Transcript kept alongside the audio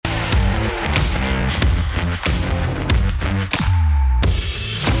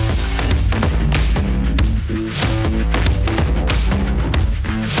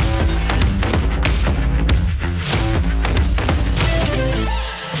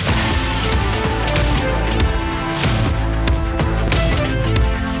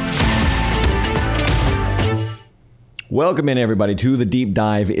Welcome in, everybody, to the Deep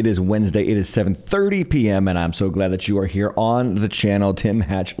Dive. It is Wednesday. It is 7:30 p.m., and I'm so glad that you are here on the channel, Tim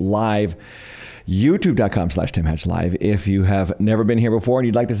Hatch Live, youtube.com/Tim Hatch Live. If you have never been here before and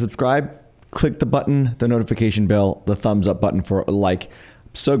you'd like to subscribe, click the button, the notification bell, the thumbs up button for a like.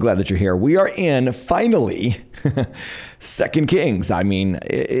 So glad that you're here. We are in, finally, 2 Kings. I mean,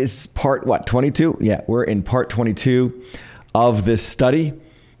 it's part, 22? Yeah, we're in part 22 of this study.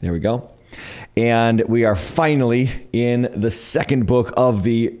 There we go. And we are finally in the second book of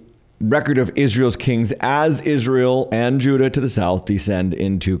the record of Israel's kings as Israel and Judah to the south descend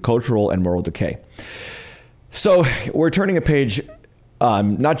into cultural and moral decay. So we're turning a page,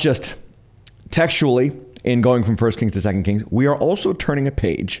 not just textually in going from 1 Kings to 2 Kings, we are also turning a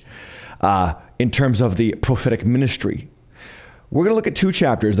page in terms of the prophetic ministry. We're going to look at 2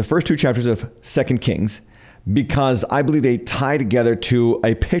 chapters, the first 2 chapters of 2 Kings, because I believe they tie together to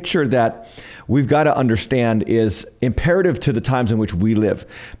a picture that we've got to understand is imperative to the times in which we live.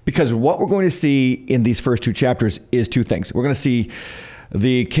 Because what we're going to see in these first 2 chapters is 2 things. We're going to see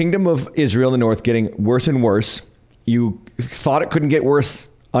the kingdom of Israel in the north getting worse and worse. You thought it couldn't get worse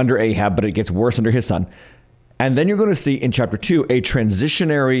under Ahab, but it gets worse under his son. And then you're going to see in chapter 2 a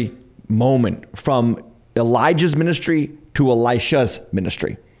transitionary moment from Elijah's ministry to Elisha's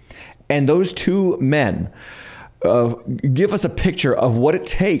ministry. And those 2 men give us a picture of what it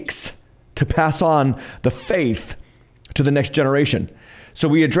takes to pass on the faith to the next generation. So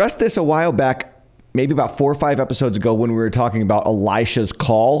we addressed this a while back, maybe about 4 or 5 episodes ago, when we were talking about Elisha's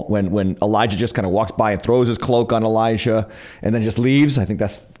call, when Elijah just kind of walks by and throws his cloak on Elisha and then just leaves. I think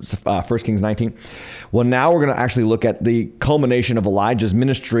that's 1 Kings 19. Well, now we're going to actually look at the culmination of Elijah's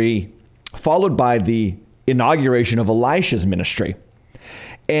ministry, followed by the inauguration of Elisha's ministry.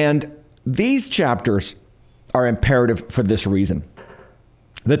 And these chapters are imperative for this reason.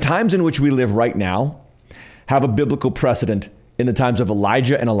 The times in which we live right now have a biblical precedent in the times of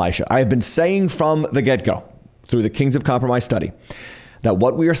Elijah and Elisha. I have been saying from the get-go, through the Kings of Compromise study, that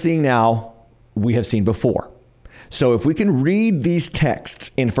what we are seeing now, we have seen before. So if we can read these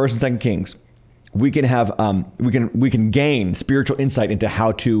texts in 1 and 2 Kings, we can have we can gain spiritual insight into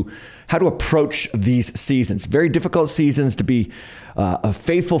how to approach these seasons. Very difficult seasons to be a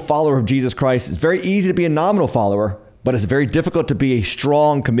faithful follower of Jesus Christ. It's very easy to be a nominal follower, but it's very difficult to be a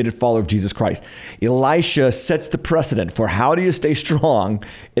strong, committed follower of Jesus Christ. Elisha sets the precedent for how do you stay strong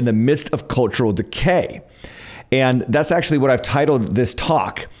in the midst of cultural decay. And that's actually what I've titled this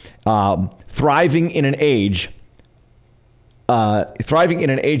talk, Thriving in an Age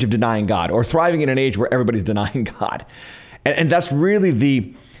of Denying God, or thriving in an age where everybody's denying God. And that's really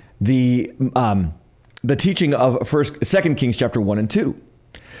the teaching of 2 Kings chapter 1 and 2.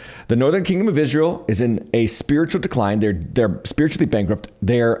 The northern kingdom of Israel is in a spiritual decline. They're spiritually bankrupt.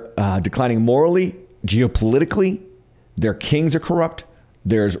 They're declining morally, geopolitically. Their kings are corrupt.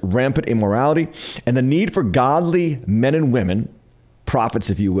 There's rampant immorality. And the need for godly men and women, prophets,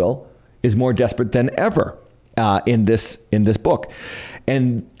 if you will, is more desperate than ever in this book.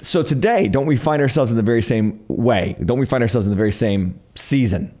 And so today, don't we find ourselves in the very same way? Don't we find ourselves in the very same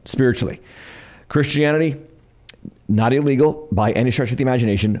season spiritually? Christianity, not illegal by any stretch of the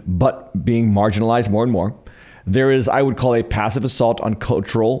imagination, but being marginalized more and more. There is, I would call, a passive assault on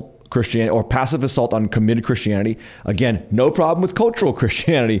cultural Christianity, or passive assault on committed Christianity. Again, no problem with cultural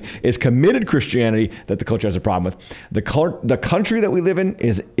Christianity. It's committed Christianity that the culture has a problem with. The country that we live in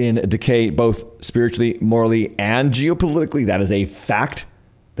is in decay, both spiritually, morally, and geopolitically. That is a fact.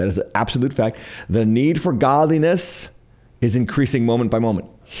 That is an absolute fact. The need for godliness is increasing moment by moment.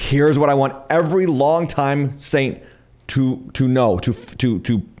 Here's what I want every longtime saint to know,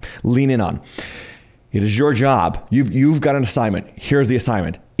 to lean in on. It is your job. You've got an assignment. Here's the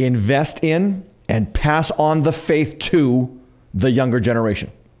assignment. Invest in and pass on the faith to the younger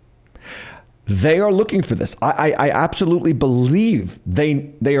generation. They are looking for this. I absolutely believe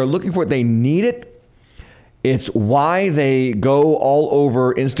they are looking for it. They need it. It's why they go all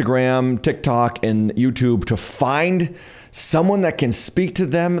over Instagram, TikTok, and YouTube to find someone that can speak to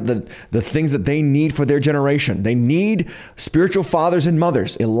them, the things that they need for their generation. They need spiritual fathers and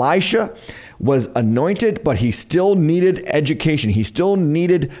mothers. Elisha was anointed, but he still needed education. He still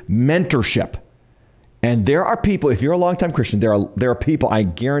needed mentorship. And there are people, if you're a longtime Christian, there are people, I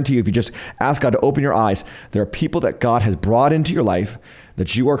guarantee you, if you just ask God to open your eyes, there are people that God has brought into your life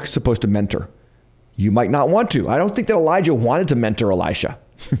that you are supposed to mentor. You might not want to. I don't think that Elijah wanted to mentor Elisha.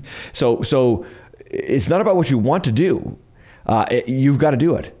 So it's not about what you want to do. You've got to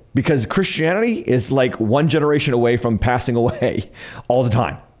do it, because Christianity is like one generation away from passing away all the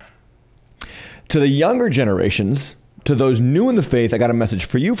time. To the younger generations, to those new in the faith, I got a message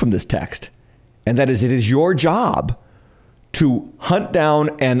for you from this text. And that is, it is your job to hunt down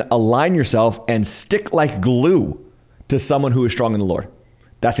and align yourself and stick like glue to someone who is strong in the Lord.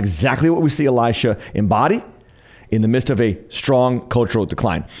 That's exactly what we see Elisha embody in the midst of a strong cultural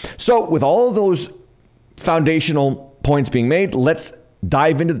decline. So with all of those foundational points being made, let's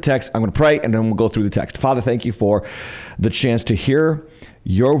dive into the text. I'm going to pray and then we'll go through the text. Father, thank you for the chance to hear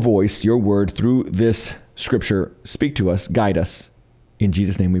your voice, your word through this scripture. Speak to us, guide us. In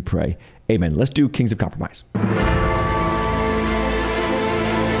Jesus' name we pray. Amen. Let's do Kings of Compromise.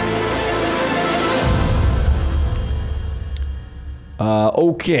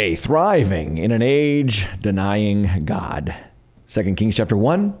 Okay, thriving in an age denying God. 2 Kings chapter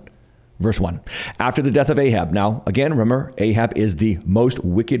 1, verse 1. After the death of Ahab. Now, again, remember, Ahab is the most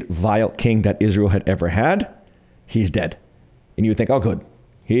wicked, vile king that Israel had ever had. He's dead. And you would think, oh, good.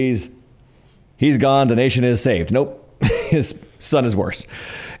 He's gone. The nation is saved. Nope. His son is worse.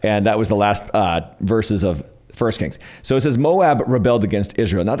 And that was the last verses of 1 Kings. So it says Moab rebelled against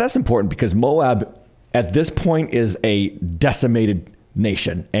Israel. Now, that's important because Moab at this point is a decimated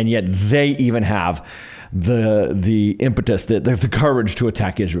nation, and yet they even have the impetus, the courage to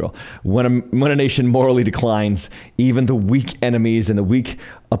attack Israel. When a nation morally declines, even the weak enemies and the weak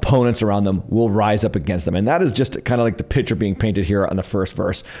opponents around them will rise up against them. And that is just kind of like the picture being painted here on the first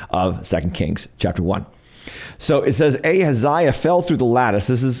verse of 2 Kings chapter 1. So it says Ahaziah fell through the lattice.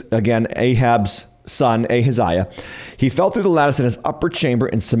 This is, again, Ahab's son, Ahaziah. He fell through the lattice in his upper chamber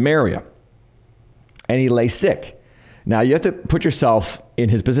in Samaria, and he lay sick. Now, you have to put yourself in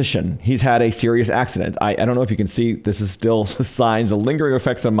his position. He's had a serious accident. I don't know if you can see, this is still the signs, the lingering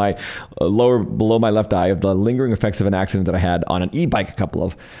effects on my below my left eye of the lingering effects of an accident that I had on an e-bike a couple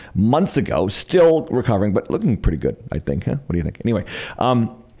of months ago. Still recovering, but looking pretty good, I think. Huh? What do you think? Anyway,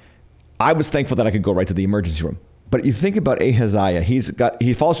 I was thankful that I could go right to the emergency room. But you think about Ahaziah,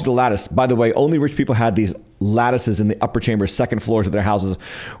 he falls through the lattice. By the way, only rich people had these lattices in the upper chambers, second floors of their houses,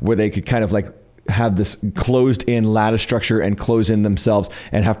 where they could kind of like have this closed in lattice structure and close in themselves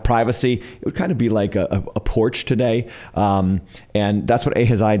and have privacy. It would kind of be like a porch today. And that's what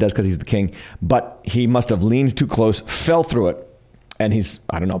Ahaziah does because he's the king. But he must have leaned too close, fell through it. And he's,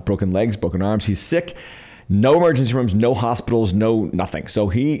 broken legs, broken arms. He's sick. No emergency rooms, no hospitals, no nothing. So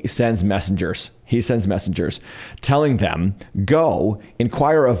he sends messengers. Telling them, go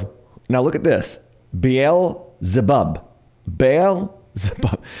inquire of, now look at this, Beelzebub. That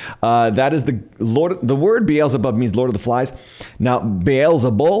is the Lord. The word Beelzebub means Lord of the Flies. Now,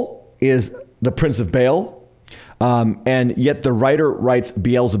 Beelzebul is the prince of Baal. And yet the writer writes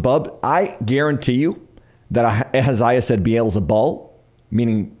Beelzebub. I guarantee you that Ahaziah said Beelzebul,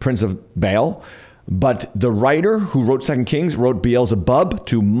 meaning prince of Baal. But the writer who wrote 2 Kings wrote Beelzebub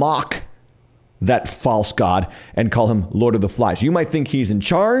to mock that false god and call him Lord of the Flies. You might think he's in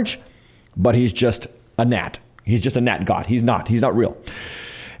charge, but he's just a gnat. He's just a gnat god. He's not real.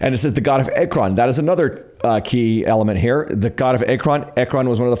 And it says the god of Ekron. That is another key element here. The god of Ekron. Ekron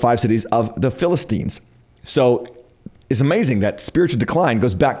was one of the 5 cities of the Philistines. So it's amazing that spiritual decline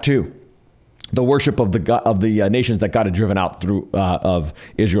goes back to the worship of the nations that God had driven out through of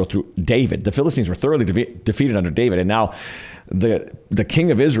Israel through David. The Philistines were thoroughly defeated under David, and now the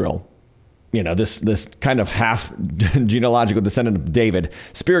king of Israel, this kind of half genealogical descendant of David,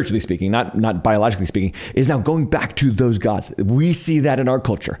 spiritually speaking, not biologically speaking, is now going back to those gods. We see that in our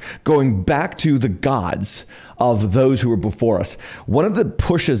culture, going back to the gods of those who were before us. One of the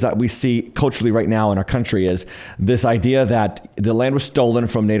pushes that we see culturally right now in our country is this idea that the land was stolen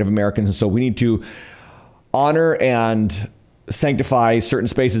from Native Americans, and so we need to honor and sanctify certain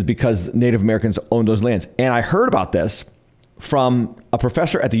spaces because Native Americans own those lands. And I heard about this from a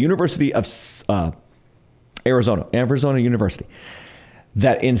professor at the University of Arizona University,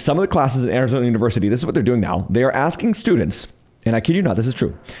 that in some of the classes at Arizona University, this is what they're doing now. They are asking students, and I kid you not, this is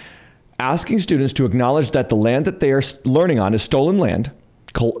true, asking students to acknowledge that the land that they are learning on is stolen land,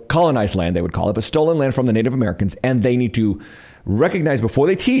 colonized land, they would call it, but stolen land from the Native Americans, and they need to recognize before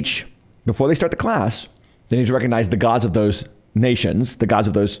they start the class, they need to recognize the gods of those nations, the gods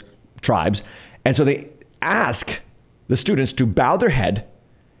of those tribes. And so they ask the students to bow their head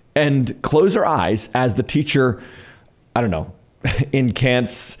and close their eyes as the teacher,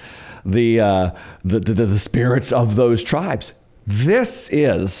 incants the spirits of those tribes. This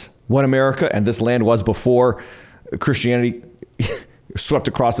is what America and this land was before Christianity swept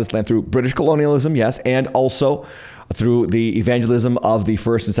across this land through British colonialism, yes, and also through the evangelism of the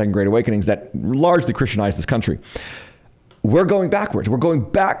First and Second Great Awakenings that largely Christianized this country. We're going backwards. We're going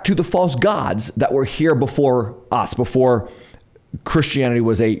back to the false gods that were here before us, before Christianity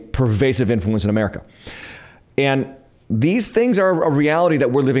was a pervasive influence in America. And these things are a reality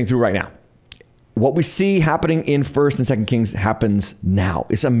that we're living through right now. what we see happening in 1st and 2nd Kings happens now.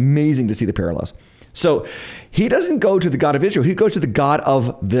 It's amazing to see the parallels. So he doesn't go to the God of Israel. He goes to the God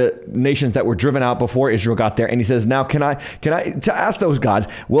of the nations that were driven out before Israel got there. And he says, now can I to ask those gods,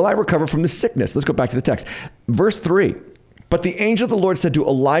 will I recover from this sickness? Let's go back to the text. Verse 3, but the angel of the Lord said to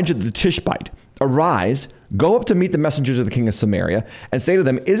Elijah the Tishbite, arise, go up to meet the messengers of the king of Samaria and say to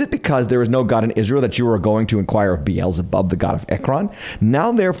them, is it because there is no God in Israel that you are going to inquire of Beelzebub, the god of Ekron?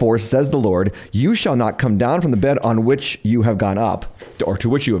 Now, therefore, says the Lord, you shall not come down from the bed on which you have gone up, or to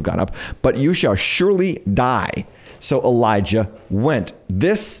which you have gone up, but you shall surely die. So Elijah went.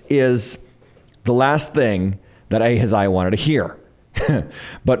 This is the last thing that Ahaziah wanted to hear.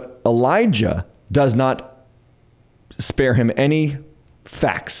 But Elijah does not spare him any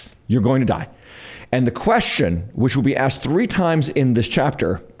facts. You're going to die. And the question, which will be asked 3 times in this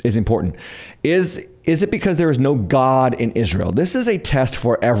chapter, is important. Is it because there is no God in Israel? This is a test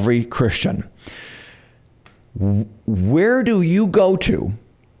for every Christian. Where do you go to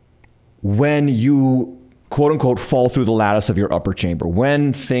when you, quote unquote, fall through the lattice of your upper chamber,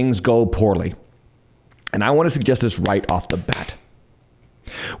 when things go poorly? And I want to suggest this right off the bat.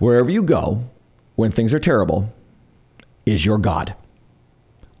 Wherever you go when things are terrible is your God.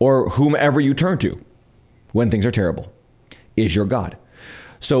 Or whomever you turn to when things are terrible is your God.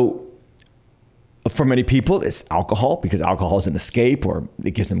 So for many people, it's alcohol, because alcohol is an escape, or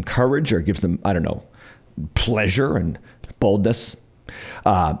it gives them courage, or it gives them, pleasure and boldness.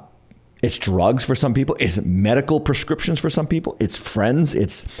 It's drugs for some people. It's medical prescriptions for some people. It's friends.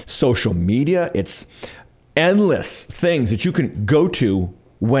 It's social media. It's endless things that you can go to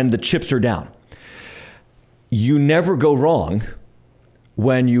when the chips are down. You never go wrong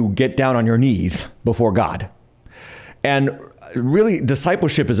when you get down on your knees before God. And really,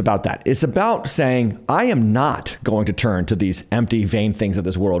 discipleship is about that. It's about saying, I am not going to turn to these empty, vain things of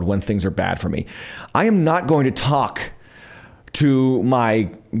this world when things are bad for me. I am not going to talk to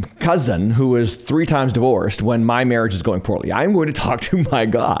my cousin who is 3 times divorced when my marriage is going poorly. I'm going to talk to my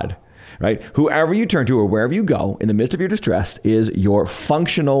God. Right? Whoever you turn to or wherever you go in the midst of your distress is your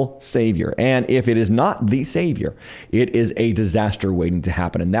functional savior. And if it is not the savior, it is a disaster waiting to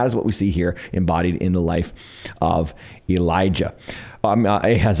happen. And that is what we see here embodied in the life of Ahaziah.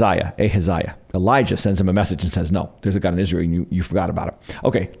 Elijah sends him a message and says, no, there's a God in Israel and you forgot about it.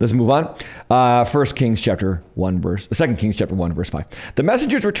 Okay, let's move on. 2 Kings chapter 1, verse 5. The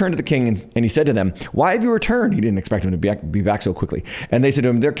messengers returned to the king and he said to them, why have you returned? He didn't expect him to be back so quickly. And they said to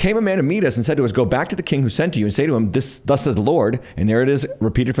him, there came a man to meet us and said to us, go back to the king who sent you and say to him, thus says the Lord. And there it is,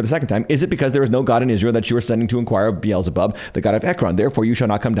 repeated for the second time. Is it because there is no God in Israel that you are sending to inquire of Beelzebub, the god of Ekron? Therefore you shall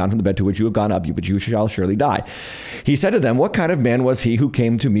not come down from the bed to which you have gone up, but you shall surely die. He said to them, what kind of man was he who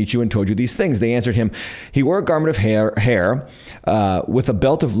came to meet you and told you these things? They answered him, he wore a garment of hair with a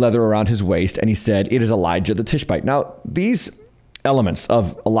belt of leather around his waist, and he said, it is Elijah the Tishbite. Now, these elements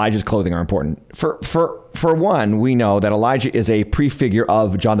of Elijah's clothing are important. For one, we know that Elijah is a prefigure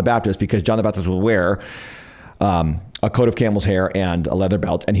of John the Baptist, because John the Baptist will wear a coat of camel's hair and a leather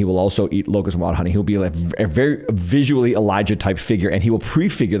belt, and he will also eat locusts and wild honey. He'll be a very visually Elijah-type figure, and he will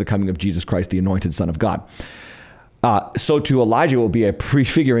prefigure the coming of Jesus Christ, the anointed Son of God. So to Elijah will be a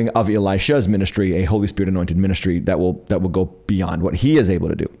prefiguring of Elisha's ministry, a Holy Spirit anointed ministry that will go beyond what he is able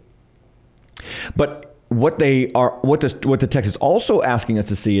to do. But what the text is also asking us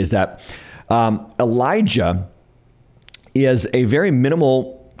to see is that Elijah is a very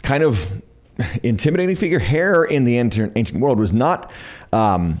minimal, kind of intimidating figure. Hair in the ancient world was not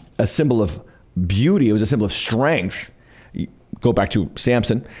a symbol of beauty; it was a symbol of strength. Go back to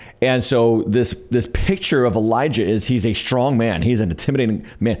Samson. And so this picture of Elijah is he's a strong man. He's an intimidating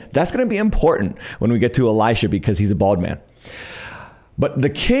man. That's going to be important when we get to Elisha, because he's a bald man. But the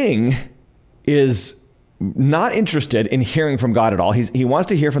king is not interested in hearing from God at all. He wants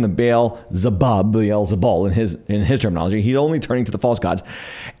to hear from the Beelzebul in his terminology. He's only turning to the false gods,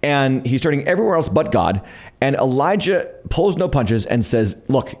 and he's turning everywhere else but God. And Elijah pulls no punches and says,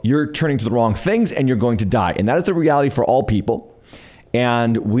 look, you're turning to the wrong things and you're going to die. And that is the reality for all people.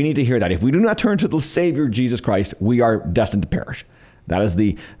 And we need to hear that. If we do not turn to the Savior, Jesus Christ, we are destined to perish. That is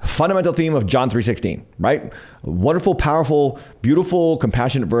the fundamental theme of John 3:16, right? Wonderful, powerful, beautiful,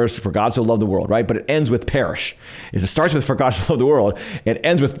 compassionate verse, for God so loved the world, right? But it ends with perish. It starts with for God so loved the world. It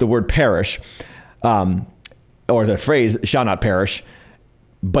ends with the word perish, or the phrase shall not perish.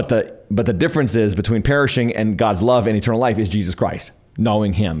 But the difference is between perishing and God's love and eternal life is Jesus Christ,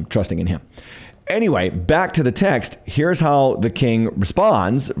 knowing him, trusting in him. Anyway, back to the text. Here's how the king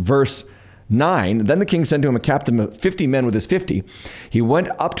responds. Verse 9, then the king sent to him a captain of 50 men with his 50. He went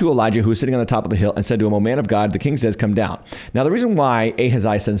up to Elijah, who was sitting on the top of the hill, and said to him, O man of God, the king says, come down. Now, the reason why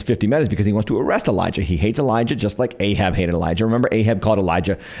Ahaziah sends 50 men is because he wants to arrest Elijah. He hates Elijah just like Ahab hated Elijah. Remember, Ahab called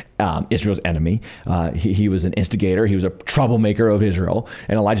Elijah Israel's enemy. He was an instigator. He was a troublemaker of Israel.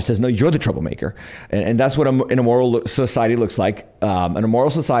 And Elijah says, no, you're the troublemaker. And that's what an immoral society looks like. An immoral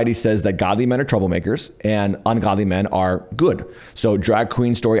society says that godly men are troublemakers and ungodly men are good. So drag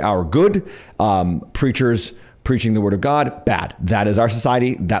queen story hour, good. Preachers preaching the word of God, bad. That is our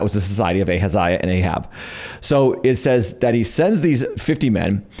society. That was the society of Ahaziah and Ahab. So it says that he sends these 50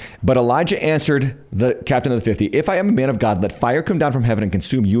 men, but Elijah answered the captain of the 50, if I am a man of God, let fire come down from heaven and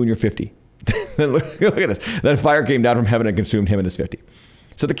consume you and your 50. Look at this. Then fire came down from heaven and consumed him and his 50.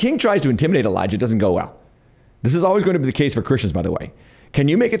 So the king tries to intimidate Elijah. It doesn't go well. This is always going to be the case for Christians, by the way. Can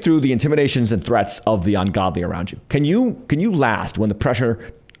you make it through the intimidations and threats of the ungodly around you? Can you last when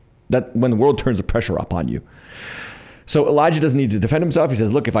when the world turns the pressure up on you? So Elijah doesn't need to defend himself. He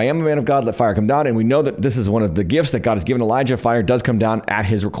says, look, if I am a man of God, let fire come down. And we know that this is one of the gifts that God has given Elijah. Fire does come down at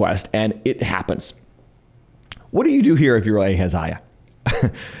his request, and it happens. What do you do here if you're Ahaziah?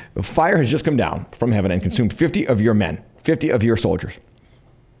 Fire has just come down from heaven and consumed 50 of your men, 50 of your soldiers.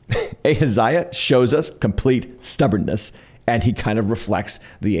 Ahaziah shows us complete stubbornness, and he kind of reflects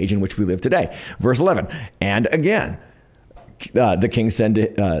the age in which we live today. Verse 11, and again, the king sent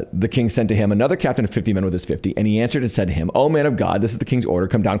to him another captain of 50 men with his 50, and he answered and said to him, O man of God, this is the king's order,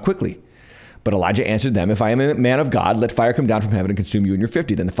 come down quickly. But Elijah answered them, if I am a man of God, let fire come down from heaven and consume you and your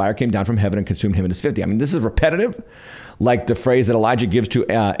 50. Then the fire came down from heaven and consumed him and his 50. I mean, this is repetitive, like the phrase that Elijah gives to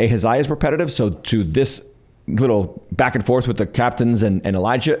Ahaziah is repetitive. So to this little back and forth with the captains and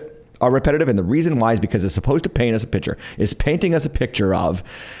Elijah are repetitive. And the reason why is because it's supposed to paint us a picture. It's painting us a picture of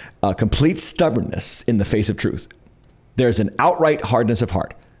complete stubbornness in the face of truth. There's an outright hardness of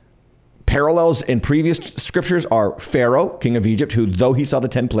heart. Parallels in previous scriptures are Pharaoh, king of Egypt, who, though he saw the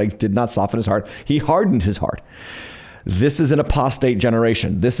 10 plagues, did not soften his heart. He hardened his heart. This is an apostate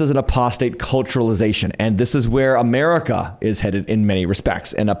generation. This is an apostate culturalization. And this is where America is headed in many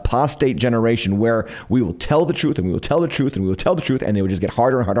respects. An apostate generation where we will tell the truth and we will tell the truth and we will tell the truth, and they will just get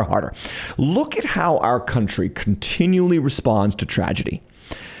harder and harder and harder. Look at how our country continually responds to tragedy.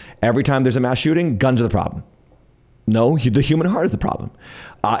 Every time there's a mass shooting, guns are the problem. No, the human heart is the problem.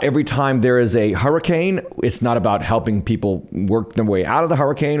 Every time there is a hurricane, it's not about helping people work their way out of the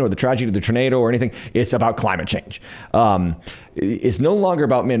hurricane or the tragedy of the tornado or anything. It's about climate change. It's no longer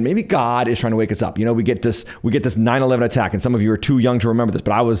about, man, maybe God is trying to wake us up. You know, we get this 9/11 attack, and some of you are too young to remember this,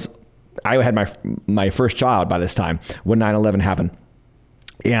 but I had my first child by this time when 9/11 happened.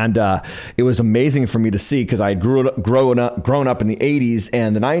 And it was amazing for me to see, because I had grown up in the 80s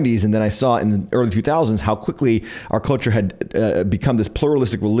and the 90s, and then I saw in the early 2000s how quickly our culture had become this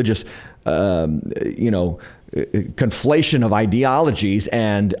pluralistic religious, conflation of ideologies.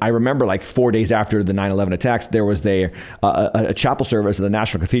 And I remember, like 4 days after the 9/11 attacks, there was a chapel service at the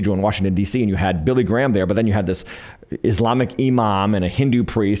National Cathedral in Washington, D.C., and you had Billy Graham there, but then you had this Islamic imam and a Hindu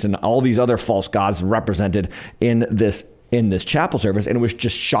priest and all these other false gods represented in this chapel service. And it was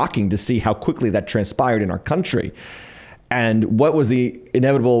just shocking to see how quickly that transpired in our country. And what was the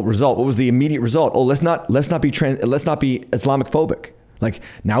inevitable result? What was the immediate result? Oh, let's not be Islamic phobic. Like,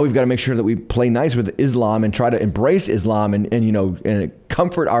 now we've got to make sure that we play nice with Islam and try to embrace Islam and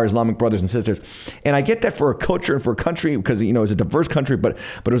comfort our Islamic brothers and sisters. And I get that for a culture and for a country, because, it's a diverse country, but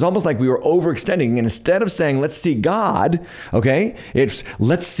it was almost like we were overextending. And instead of saying, let's seek God, okay, it's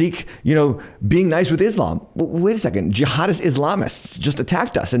let's seek, being nice with Islam. Wait a second. Jihadist Islamists just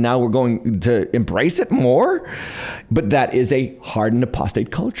attacked us, and now we're going to embrace it more? But that is a hardened apostate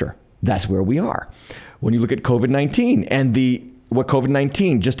culture. That's where we are. When you look at COVID-19 and what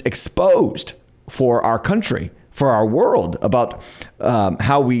COVID-19 just exposed for our country, for our world, about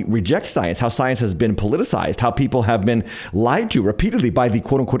how we reject science, how science has been politicized, how people have been lied to repeatedly by the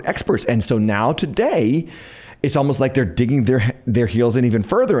quote unquote experts. And so now today, it's almost like they're digging their heels in even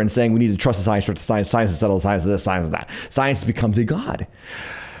further and saying we need to trust the science, science is settled, science is this, science is that. Science becomes a god.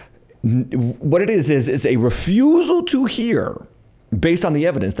 What it is a refusal to hear, based on the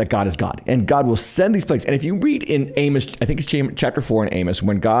evidence, that God is God, and God will send these plagues. And if you read in Amos, I think it's chapter 4 in Amos,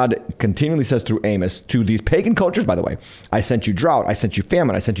 when God continually says through Amos to these pagan cultures, by the way, I sent you drought, I sent you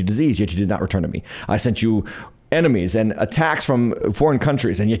famine, I sent you disease, yet you did not return to me. I sent you enemies and attacks from foreign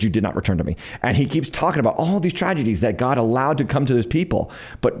countries, and yet you did not return to me. And he keeps talking about all these tragedies that God allowed to come to his people.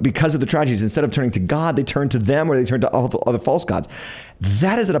 But because of the tragedies, instead of turning to God, they turned to them, or they turned to all the other false gods.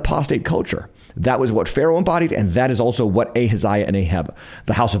 That is an apostate culture. That was what Pharaoh embodied, and that is also what Ahaziah and Ahab,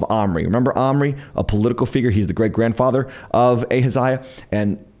 the house of Omri. Remember Omri, a political figure? He's the great-grandfather of Ahaziah,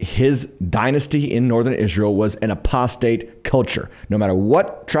 and his dynasty in northern Israel was an apostate culture. No matter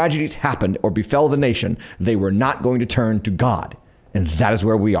what tragedies happened or befell the nation, they were not going to turn to God. And that is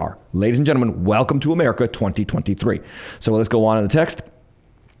where we are. Ladies and gentlemen, welcome to America 2023. So let's go on in the text.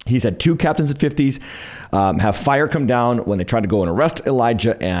 He said 2 captains of 50s have fire come down when they tried to go and arrest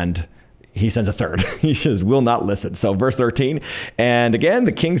Elijah, and he sends a third. He says, will not listen. So verse 13, and again,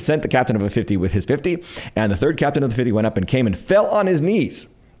 the king sent the captain of a 50 with his 50, and the third captain of the 50 went up and came and fell on his knees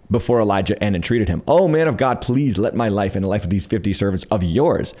before Elijah and entreated him. Oh, man of God, please let my life and the life of these 50 servants of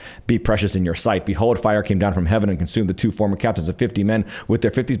yours be precious in your sight. Behold, fire came down from heaven and consumed the 2 former captains of 50 men with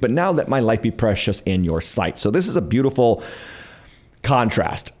their 50s, but now let my life be precious in your sight. So this is a beautiful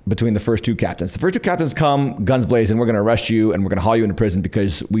contrast between the first 2 captains. The first 2 captains come, guns blazing, we're going to arrest you and we're going to haul you into prison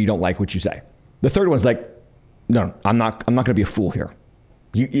because we don't like what you say. The third one's like, no, I'm not going to be a fool here.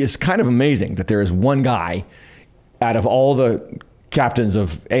 It's kind of amazing that there is one guy out of all the captains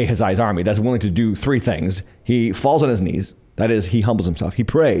of Ahaziah's army that's willing to do 3 things. He falls on his knees. That is, he humbles himself. He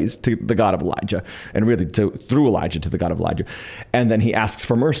prays to the God of Elijah, and really through Elijah to the God of Elijah. And then he asks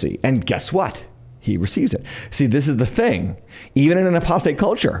for mercy. And guess what? He receives it. See, this is the thing. Even in an apostate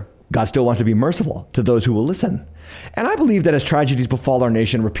culture, God still wants to be merciful to those who will listen. And I believe that as tragedies befall our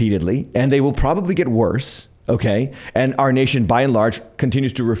nation repeatedly, and they will probably get worse, okay, and our nation by and large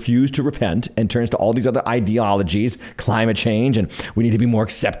continues to refuse to repent and turns to all these other ideologies, climate change, and we need to be more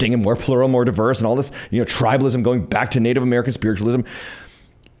accepting and more plural, more diverse, and all this, tribalism going back to Native American spiritualism.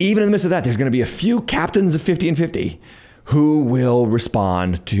 Even in the midst of that, there's going to be a few captains of 50 and 50 who will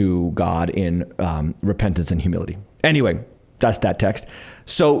respond to God in repentance and humility. Anyway, that's that text.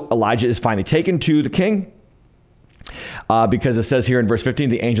 So Elijah is finally taken to the king because it says here in verse 15,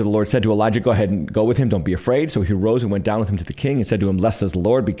 the angel of the Lord said to Elijah, go ahead and go with him. Don't be afraid. So he rose and went down with him to the king and said to him, thus says the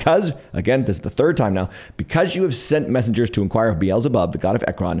Lord, because, again, this is the third time now, because you have sent messengers to inquire of Beelzebub, the god of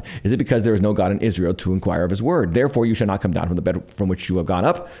Ekron, is it because there is no God in Israel to inquire of his word? Therefore you shall not come down from the bed from which you have gone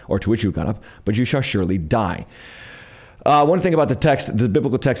up, or to which you have gone up, but you shall surely die. One thing about the text, the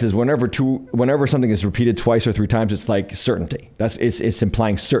biblical text, is whenever something is repeated twice or 3 times, it's like certainty. It's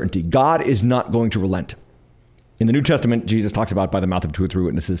implying certainty. God is not going to relent. In the New Testament, Jesus talks about by the mouth of 2 or 3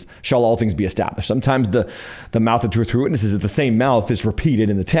 witnesses shall all things be established. Sometimes the mouth of 2 or 3 witnesses, the same mouth is repeated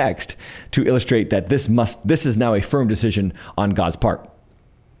in the text to illustrate that this is now a firm decision on God's part.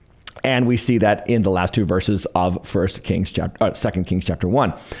 And we see that in the last 2 verses of 2 Kings chapter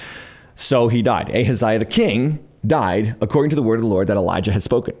 1. So he died. Ahaziah the king died according to the word of the Lord that Elijah had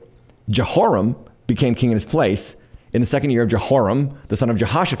spoken. Jehoram became king in his place in the 2nd year of Jehoram, the son of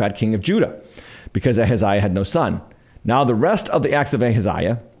Jehoshaphat, king of Judah, because Ahaziah had no son. Now the rest of the acts of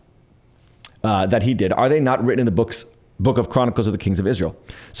Ahaziah that he did, are they not written in the book of Chronicles of the Kings of Israel?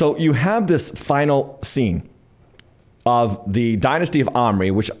 So you have this final scene of the dynasty of Omri,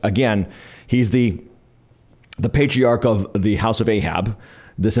 which again, he's the patriarch of the house of Ahab,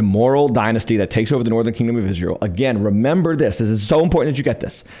 this immoral dynasty that takes over the northern kingdom of Israel. Again, remember this. This is so important that you get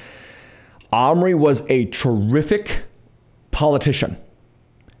this. Omri was a terrific politician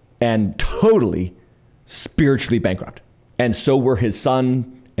and totally spiritually bankrupt. And so were his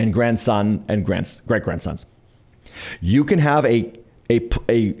son and grandson and great-grandsons. You can have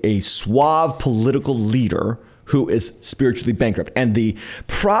a suave political leader who is spiritually bankrupt. And the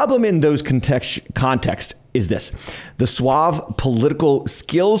problem in those context is this. The suave political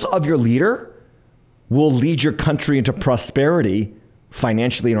skills of your leader will lead your country into prosperity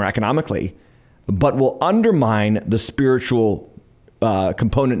financially or economically, but will undermine the spiritual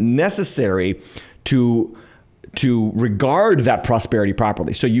component necessary to regard that prosperity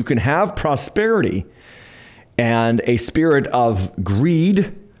properly. So you can have prosperity and a spirit of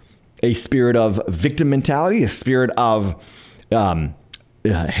greed, a spirit of victim mentality, a spirit of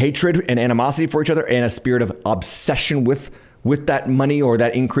hatred and animosity for each other, and a spirit of obsession with that money or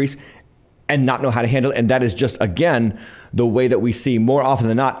that increase, and not know how to handle it. And that is just, again, the way that we see more often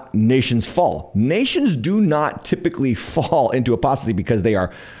than not nations fall. Nations do not typically fall into apostasy because they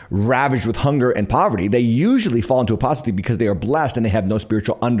are ravaged with hunger and poverty. They usually fall into apostasy because they are blessed and they have no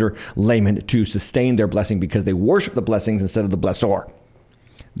spiritual underlayment to sustain their blessing because they worship the blessings instead of the blessor.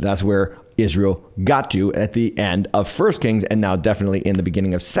 That's where Israel got to at the end of 1 Kings and now definitely in the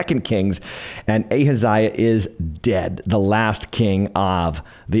beginning of 2 Kings. And Ahaziah is dead, the last king of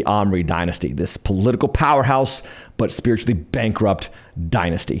the Omri dynasty, this political powerhouse, but spiritually bankrupt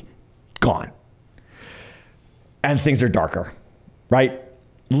dynasty. Gone. And things are darker, right?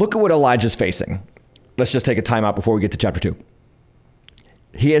 Look at what Elijah's facing. Let's just take a time out before we get to chapter 2.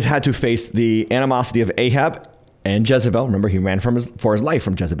 He has had to face the animosity of Ahab and Jezebel. Remember, he ran for his life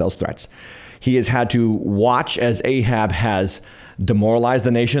from Jezebel's threats. He has had to watch as Ahab has demoralized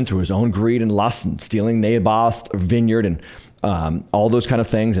the nation through his own greed and lust and stealing Naboth's vineyard and all those kind of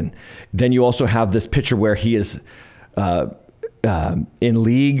things. And then you also have this picture where he is in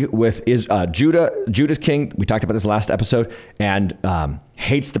league with Judah's king. We talked about this last episode, and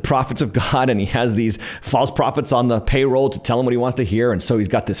hates the prophets of God. And he has these false prophets on the payroll to tell him what he wants to hear. And so he's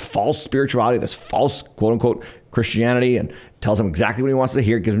got this false spirituality, this false quote unquote Christianity, and tells him exactly what he wants to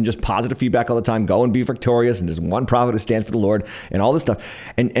hear, gives him just positive feedback all the time, go and be victorious. And there's one prophet who stands for the Lord and all this stuff.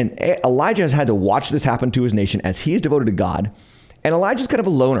 And Elijah has had to watch this happen to his nation as he is devoted to God. And Elijah's kind of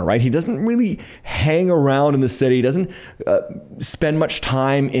a loner, right? He doesn't really hang around in the city. He doesn't spend much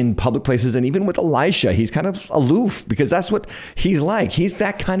time in public places. And even with Elisha, he's kind of aloof because that's what he's like. He's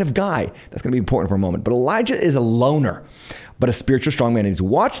that kind of guy. That's going to be important for a moment. But Elijah is a loner, but a spiritual strong man. And he's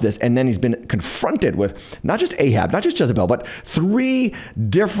watched this, and then he's been confronted with not just Ahab, not just Jezebel, but 3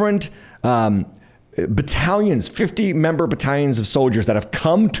 different battalions, 50-member battalions of soldiers that have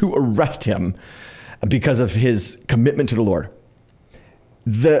come to arrest him because of his commitment to the Lord.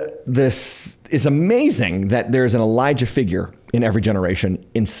 This is amazing that there's an Elijah figure in every generation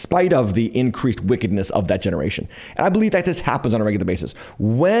in spite of the increased wickedness of that generation. And I believe that this happens on a regular basis.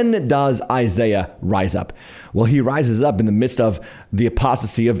 When does Isaiah rise up? Well, he rises up in the midst of the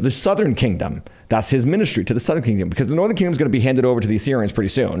apostasy of the southern kingdom. That's his ministry to the southern kingdom, because the northern kingdom is going to be handed over to the Assyrians pretty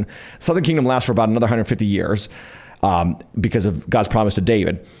soon. Southern kingdom lasts for about another 150 years because of God's promise to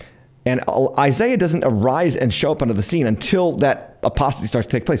David. And Isaiah doesn't arise and show up onto the scene until that apostasy starts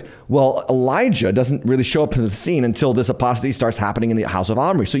to take place. Well, Elijah doesn't really show up into the scene until this apostasy starts happening in the house of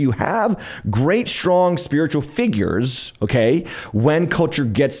Omri. So you have great, strong spiritual figures, okay, when culture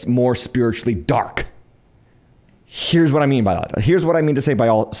gets more spiritually dark. Here's what I mean by that. Here's what I mean to say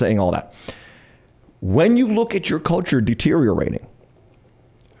by saying all that. When you look at your culture deteriorating,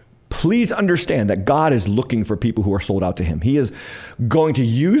 please understand that God is looking for people who are sold out to him. He is going to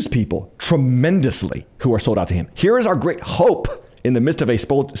use people tremendously who are sold out to him. Here is our great hope in the midst of a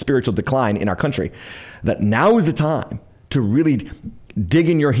spiritual decline in our country, that now is the time to really dig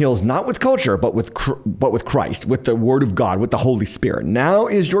in your heels, not with culture, but with Christ, with the Word of God, with the Holy Spirit. Now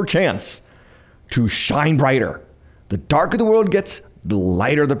is your chance to shine brighter. The darker the world gets, the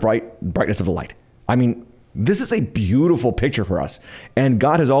lighter the brightness of the light. I mean, this is a beautiful picture for us. And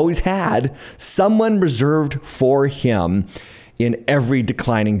God has always had someone reserved for him in every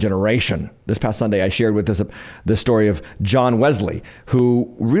declining generation. This past Sunday, I shared with us the story of John Wesley,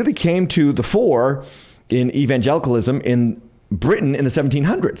 who really came to the fore in evangelicalism in Britain in the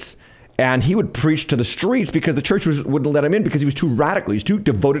 1700s. And he would preach to the streets because the church wouldn't let him in because he was too radical. He was too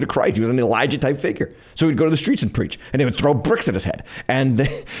devoted to Christ. He was an Elijah type figure. So he'd go to the streets and preach, and they would throw bricks at his head. And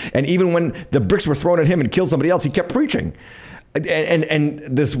even when the bricks were thrown at him and killed somebody else, he kept preaching. And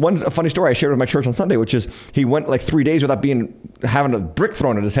this one funny story I shared with my church on Sunday, which is he went like 3 days without having a brick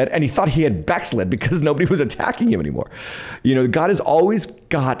thrown at his head, and he thought he had backslid because nobody was attacking him anymore. You know, God has always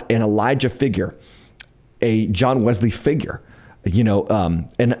got an Elijah figure, a John Wesley figure, you know,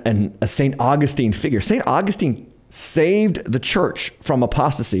 and a St. Augustine figure. St. Augustine saved the church from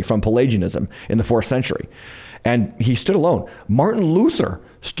apostasy, from Pelagianism in the 4th century. And he stood alone. Martin Luther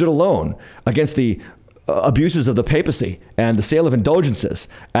stood alone against the abuses of the papacy and the sale of indulgences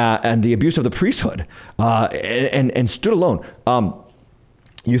and the abuse of the priesthood and stood alone.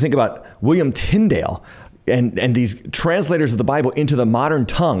 You think about William Tyndale and these translators of the Bible into the modern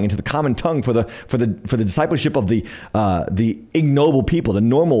tongue, into the common tongue for the discipleship of the ignoble people, the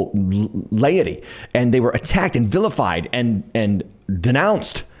normal laity, and they were attacked and vilified and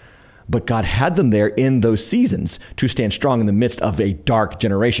denounced. But God had them there in those seasons to stand strong in the midst of a dark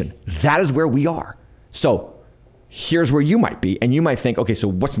generation. That is where we are. So here's where you might be, and you might think, okay,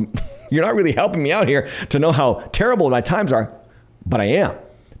 so you're not really helping me out here to know how terrible my times are, but I am,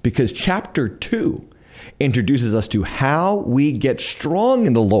 because chapter 2 introduces us to how we get strong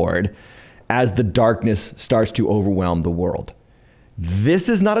in the Lord as the darkness starts to overwhelm the world. This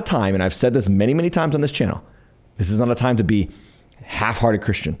is not a time, and I've said this many, many times on this channel, this is not a time to be half-hearted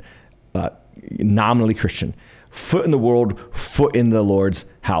Christian, nominally Christian, foot in the world, foot in the Lord's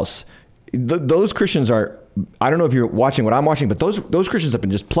house. Those Christians are, I don't know if you're watching what I'm watching, but those Christians have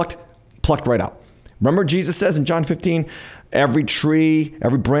been just plucked right out. Remember Jesus says in John 15, every tree,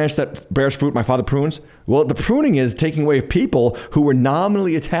 every branch that bears fruit, my Father prunes. Well, the pruning is taking away people who were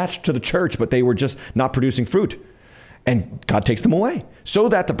nominally attached to the church, but they were just not producing fruit. And God takes them away so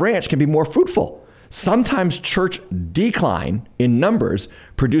that the branch can be more fruitful. Sometimes church decline in numbers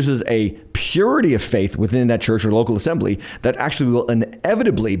produces a purity of faith within that church or local assembly that actually will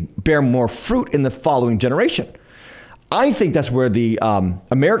inevitably bear more fruit in the following generation. I think that's where the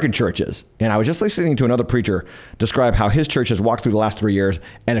American church is. And I was just listening to another preacher describe how his church has walked through the last 3 years,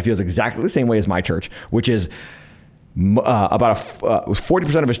 and it feels exactly the same way as my church, which is about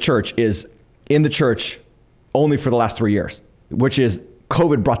 40% of his church is in the church only for the last 3 years, which is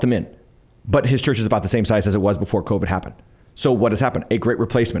COVID brought them in. But his church is about the same size as it was before COVID happened. So what has happened? A great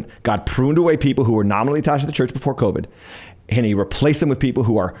replacement. God pruned away people who were nominally attached to the church before COVID, and he replaced them with people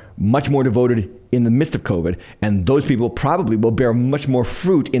who are much more devoted in the midst of COVID. And those people probably will bear much more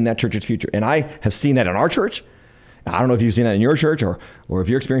fruit in that church's future. And I have seen that in our church. I don't know if you've seen that in your church or if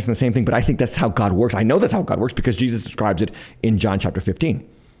you're experiencing the same thing, but I think that's how God works. I know that's how God works because Jesus describes it in John chapter 15.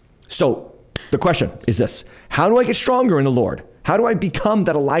 So the question is this: how do I get stronger in the Lord? How do I become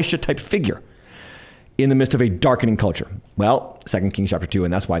that Elisha type figure in the midst of a darkening culture? Well, 2 Kings chapter 2,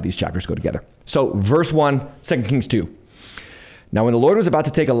 and that's why these chapters go together. So verse 1, 2 Kings 2. Now, when the Lord was about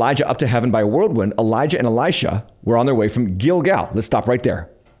to take Elijah up to heaven by a whirlwind, Elijah and Elisha were on their way from Gilgal. Let's stop right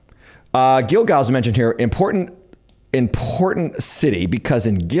there. Gilgal is mentioned here, important city, because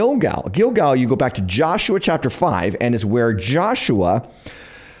in Gilgal, you go back to Joshua chapter 5, and it's where Joshua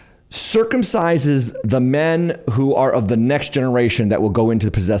circumcises the men who are of the next generation that will go in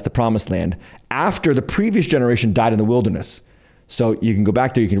to possess the promised land after the previous generation died in the wilderness. So you can go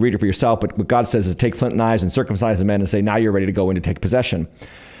back there, you can read it for yourself, but what God says is take flint knives and circumcise the men and say, now you're ready to go in to take possession.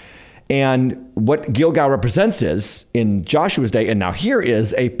 And what Gilgal represents is, in Joshua's day, and now here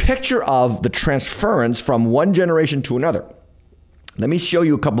is a picture of the transference from one generation to another. Let me show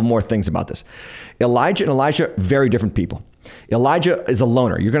you a couple more things about this. Elijah and Elisha, very different people. Elijah is a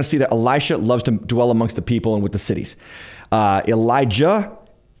loner. You're going to see that Elisha loves to dwell amongst the people and with the cities. Elijah,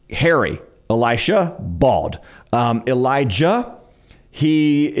 hairy. Elisha, bald. Elijah,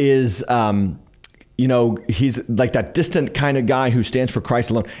 he is, he's like that distant kind of guy who stands for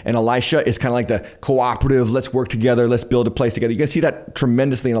Christ alone. And Elisha is kind of like the cooperative, let's work together, let's build a place together. You can see that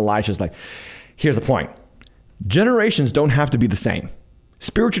tremendously in Elisha's life. Here's the point. Generations don't have to be the same.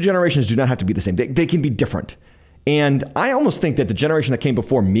 Spiritual generations do not have to be the same. They can be different. And I almost think that the generation that came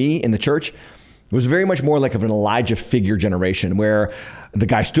before me in the church was very much more like of an Elijah figure generation, where the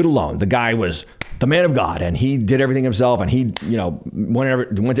guy stood alone. The guy was the man of God, and he did everything himself. And he,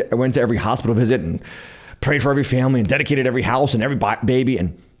 went to every hospital visit and prayed for every family and dedicated every house and every baby.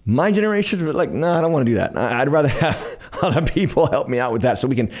 And my generation was like, no, I don't want to do that. I'd rather have other people help me out with that so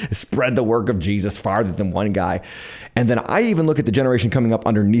we can spread the work of Jesus farther than one guy. And then I even look at the generation coming up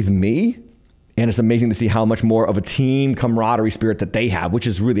underneath me, and it's amazing to see how much more of a team camaraderie spirit that they have, which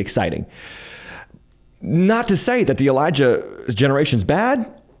is really exciting. Not to say that the Elijah generation is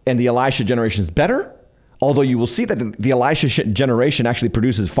bad and the Elisha generation is better, although you will see that the Elisha generation actually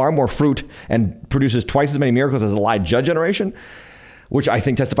produces far more fruit and produces twice as many miracles as the Elijah generation, which I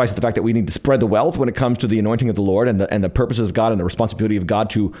think testifies to the fact that we need to spread the wealth when it comes to the anointing of the Lord and the purposes of God and the responsibility of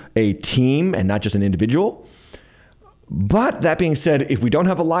God to a team and not just an individual. But that being said, if we don't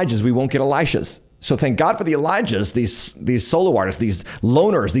have Elijahs, we won't get Elishas. So thank God for the Elijahs, these solo artists, these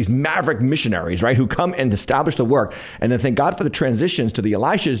loners, these maverick missionaries, right, who come and establish the work. And then thank God for the transitions to the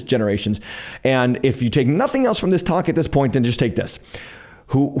Elisha's generations. And if you take nothing else from this talk at this point, then just take this.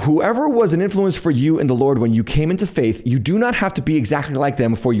 Whoever was an influence for you in the Lord when you came into faith, you do not have to be exactly like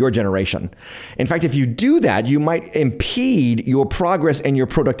them for your generation. In fact, if you do that, you might impede your progress and your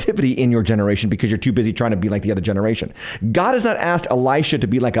productivity in your generation because you're too busy trying to be like the other generation. God has not asked Elisha to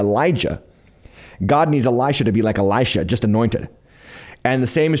be like Elijah. God needs Elisha to be like Elisha, just anointed. And the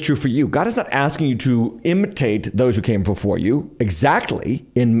same is true for you. God is not asking you to imitate those who came before you exactly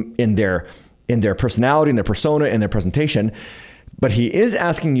in their personality, in their persona, in their presentation, but he is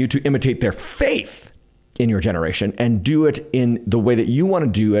asking you to imitate their faith in your generation and do it in the way that you want to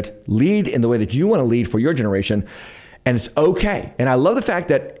do it, lead in the way that you want to lead for your generation. And it's okay. And I love the fact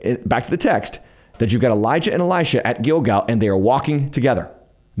that, back to the text, that you've got Elijah and Elisha at Gilgal, and they are walking together.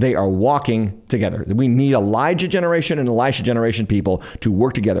 They are walking together. We need Elijah generation and Elisha generation people to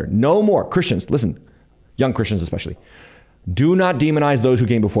work together. No more. Christians, listen, young Christians especially, do not demonize those who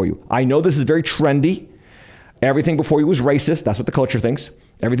came before you. I know this is very trendy. Everything before you was racist. That's what the culture thinks.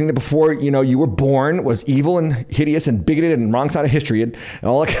 Everything that before you were born was evil and hideous and bigoted and wrong side of history and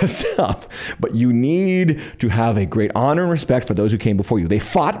all that kind of stuff. But you need to have a great honor and respect for those who came before you. They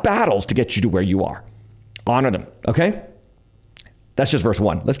fought battles to get you to where you are. Honor them, okay? That's just verse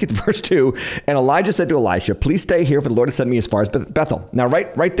 1. Let's get to verse 2. And Elijah said to Elisha, please stay here, for the Lord has sent me as far as Bethel. Now,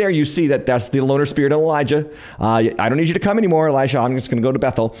 right there, you see that's the loner spirit of Elijah. I don't need you to come anymore, Elisha. I'm just going to go to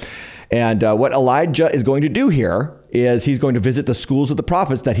Bethel. And what Elijah is going to do here is he's going to visit the schools of the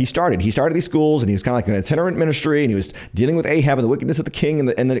prophets that he started. He started these schools, and he was kind of like an itinerant ministry, and he was dealing with Ahab and the wickedness of the king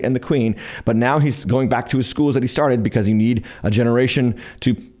and the queen. But now he's going back to his schools that he started, because you need a generation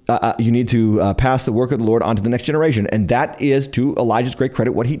to you need to pass the work of the Lord on to the next generation. And that is, to Elijah's great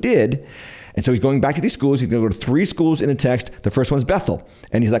credit, what he did. And so he's going back to these schools. He's going to go to 3 schools in the text. The first one's Bethel.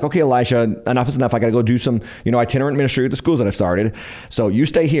 And he's like, okay, Elisha, enough is enough. I got to go do some, itinerant ministry at the schools that I've started. So you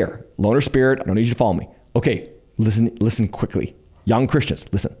stay here. Loner spirit, I don't need you to follow me. Okay, listen quickly. Young Christians,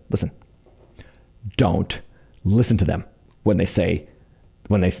 listen. Don't listen to them when they say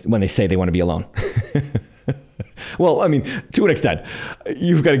they want to be alone. Well, I mean, to an extent,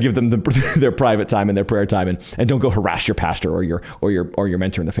 you've got to give them their private time and their prayer time, and don't go harass your pastor or your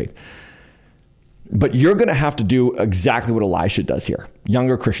mentor in the faith. But you're going to have to do exactly what Elisha does here.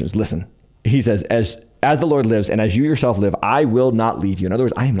 Younger Christians, listen. He says, as the Lord lives and as you yourself live, I will not leave you. In other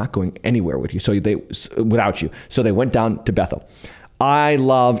words, I am not going anywhere with you. Without you. So they went down to Bethel. I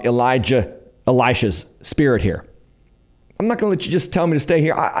love Elisha's spirit here. I'm not going to let you just tell me to stay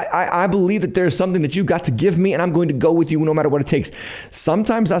here. I believe that there's something that you got to give me, and I'm going to go with you no matter what it takes.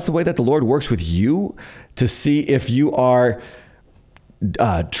 Sometimes that's the way that the Lord works with you, to see if you are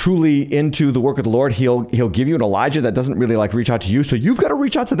truly into the work of the Lord. He'll give you an Elijah that doesn't really reach out to you, so you've got to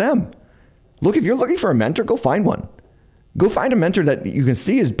reach out to them. Look, if you're looking for a mentor, go find one. Go find a mentor that you can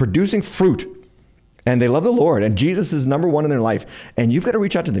see is producing fruit, and they love the Lord, and Jesus is number one in their life, and you've got to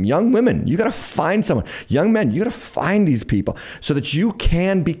reach out to them. Young women, you got to find someone. Young men, you got to find these people so that you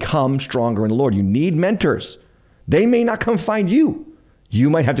can become stronger in the Lord. You need mentors. They may not come find you.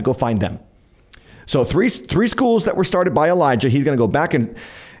 You might have to go find them. So three schools that were started by Elijah. He's going to go back and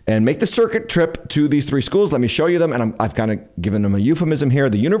make the circuit trip to these 3 schools. Let me show you them. And I've kind of given them a euphemism here.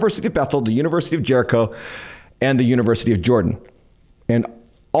 The University of Bethel, the University of Jericho, and the University of Jordan. And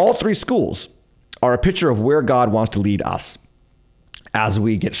all 3 schools are a picture of where God wants to lead us as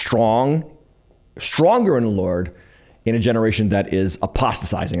we get stronger in the Lord in a generation that is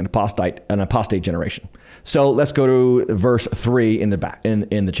apostatizing, an apostate generation. So let's go to verse 3 in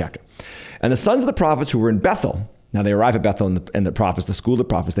the chapter. And the sons of the prophets who were in Bethel, now they arrive at Bethel, and the prophets, the school of the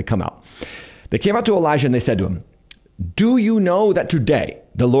prophets, they come out. They came out to Elijah and they said to him, do you know that today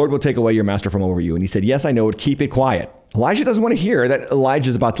the Lord will take away your master from over you? And he said, yes, I know it. Keep it quiet. Elijah doesn't want to hear that Elijah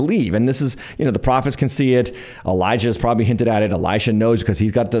is about to leave. And this is, the prophets can see it. Elijah has probably hinted at it. Elisha knows because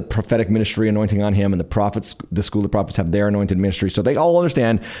he's got the prophetic ministry anointing on him, and the school of the prophets have their anointed ministry. So they all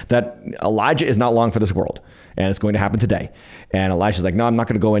understand that Elijah is not long for this world, and it's going to happen today. And Elisha's like, no, I'm not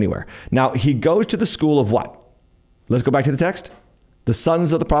going to go anywhere. Now he goes to the school of what? Let's go back to the text. The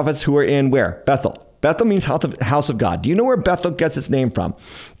sons of the prophets who are in where? Bethel. Bethel means house of God. Do you know where Bethel gets its name from?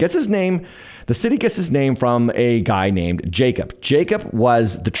 The city gets its name from a guy named Jacob. Jacob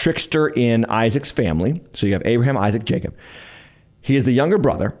was the trickster in Isaac's family. So you have Abraham, Isaac, Jacob. He is the younger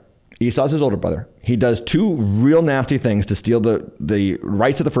brother. Esau's his older brother. He does 2 real nasty things to steal the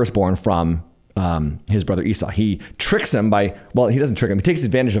rights of the firstborn from his brother Esau. He tricks him he doesn't trick him. He takes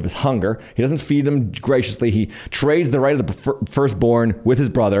advantage of his hunger. He doesn't feed him graciously. He trades the right of the firstborn with his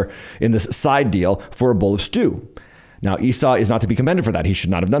brother in this side deal for a bowl of stew. Now, Esau is not to be commended for that. He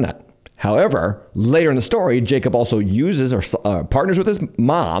should not have done that. However, later in the story, Jacob also uses or partners with his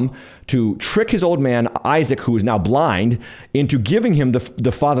mom to trick his old man, Isaac, who is now blind, into giving him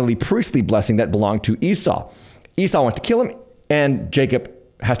the fatherly priestly blessing that belonged to Esau. Esau wants to kill him, and Jacob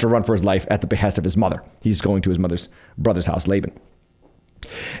has to run for his life at the behest of his mother. He's going to his brother's house, Laban.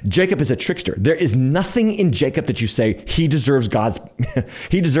 Jacob is a trickster. There is nothing in Jacob that you say he deserves God's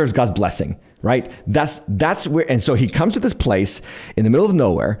blessing, right? That's where, and so he comes to this place in the middle of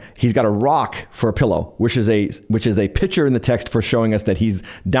nowhere. He's got a rock for a pillow, which is a picture in the text for showing us that he's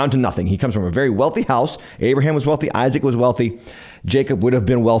down to nothing. He comes from a very wealthy house. Abraham was wealthy. Isaac was wealthy. Jacob would have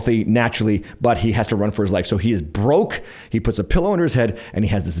been wealthy naturally, but he has to run for his life. So he is broke. He puts a pillow under his head, and he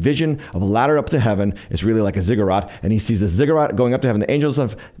has this vision of a ladder up to heaven. It's really like a ziggurat, and he sees this ziggurat going up to heaven. The angels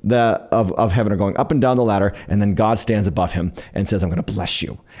of heaven are going up and down the ladder, and then God stands above him and says, I'm going to bless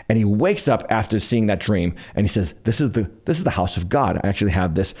you. And he wakes up after seeing that dream, and he says, this is the house of God. I actually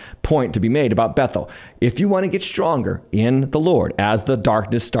have this point to be made about Bethel. If you want to get stronger in the Lord, as the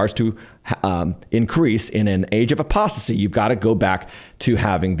darkness starts to increase in an age of apostasy, you've got to go back to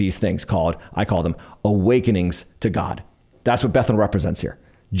having these things I call them awakenings to God. That's what Bethel represents here.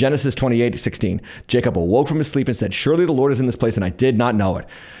 Genesis 28:16. Jacob awoke from his sleep and said, surely the Lord is in this place, and I did not know it.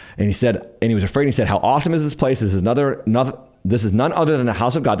 And he was afraid. And he said, how awesome is this place? This is none other than the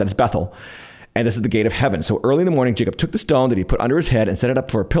house of God, that is Bethel. And this is the gate of heaven. So early in the morning, Jacob took the stone that he put under his head and set it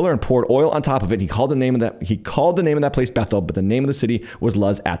up for a pillar and poured oil on top of it. And he called the name of that place Bethel, but the name of the city was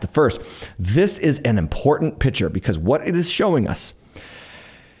Luz at the first. This is an important picture, because what it is showing us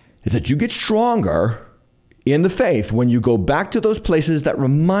is that you get stronger in the faith when you go back to those places that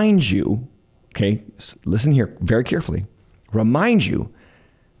remind you, okay, listen here very carefully, remind you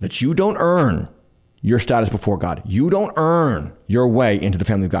that you don't earn your status before God. You don't earn your way into the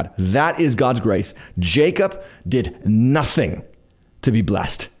family of God. That is God's grace. Jacob did nothing to be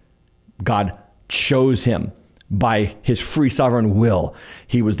blessed. God chose him by his free sovereign will.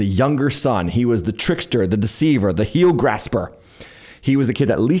 He was the younger son. He was the trickster, the deceiver, the heel grasper. He was the kid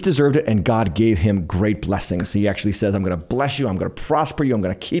that least deserved it, and God gave him great blessings. He actually says, I'm going to bless you. I'm going to prosper you. I'm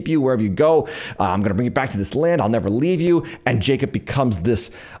going to keep you wherever you go. I'm going to bring you back to this land. I'll never leave you. And Jacob becomes this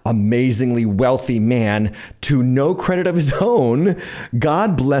amazingly wealthy man to no credit of his own.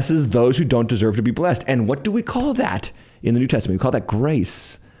 God blesses those who don't deserve to be blessed. And what do we call that in the New Testament? We call that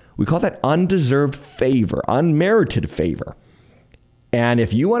grace. We call that undeserved favor, unmerited favor. And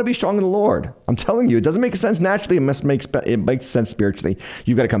if you want to be strong in the Lord, I'm telling you, it doesn't make sense naturally. It makes sense spiritually.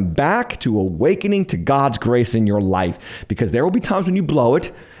 You've got to come back to awakening to God's grace in your life, because there will be times when you blow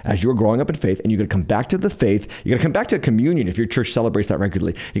it as you're growing up in faith, and you got to come back to the faith. You got to come back to communion if your church celebrates that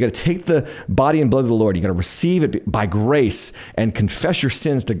regularly. You got to take the body and blood of the Lord. You got to receive it by grace and confess your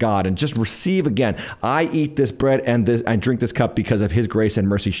sins to God and just receive again. I eat this bread and drink this cup because of his grace and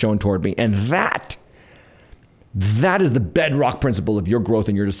mercy shown toward me. And that is the bedrock principle of your growth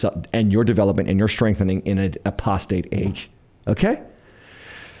and your development and your strengthening in an apostate age. Okay?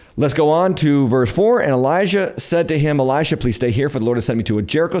 Let's go on to verse 4. And Elijah said to him, Elisha, please stay here, for the Lord has sent me to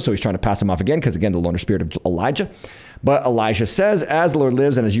Jericho. So he's trying to pass him off again, because again, the loner spirit of Elijah. But Elisha says, as the Lord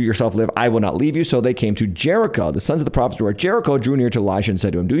lives and as you yourself live, I will not leave you. So they came to Jericho. The sons of the prophets who were at Jericho drew near to Elisha and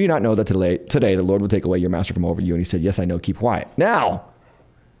said to him, do you not know that today the Lord will take away your master from over you? And he said, yes, I know. Keep quiet. Now,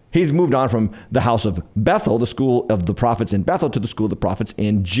 he's moved on from the house of Bethel, the school of the prophets in Bethel, to the school of the prophets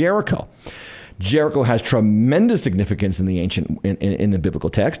in Jericho. Jericho has tremendous significance in the in the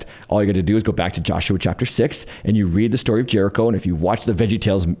biblical text. All you got to do is go back to Joshua chapter 6 and you read the story of Jericho. And if you've watched the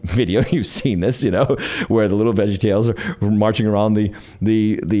VeggieTales video, you've seen this, where the little VeggieTales are marching around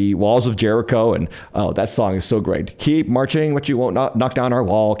the walls of Jericho. And oh, that song is so great. Keep marching, but you won't knock down our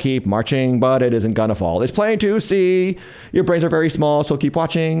wall. Keep marching, but it isn't gonna fall. It's plain to see. Your brains are very small, so keep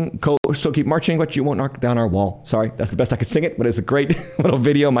watching. So keep marching, but you won't knock down our wall. Sorry, that's the best I could sing it, but it's a great little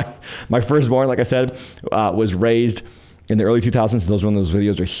video. My firstborn, like I said, was raised in the early 2000s. Those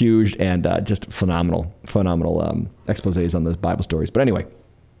videos are huge and just phenomenal exposés on those Bible stories. But anyway,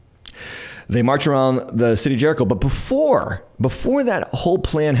 they march around the city of Jericho. But before that whole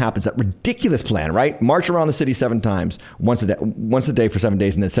plan happens, that ridiculous plan, right? March around the city 7 times, once a day for 7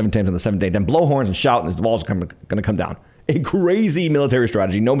 days, and then 7 times on the 7th day. Then blow horns and shout, and the walls are going to come down. A crazy military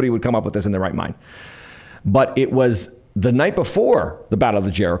strategy. Nobody would come up with this in their right mind. But it was the night before the Battle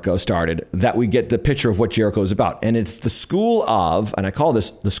of Jericho started that we get the picture of what Jericho is about. And it's the school of, and I call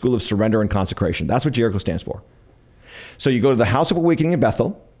this the school of surrender and consecration. That's what Jericho stands for. So you go to the house of awakening in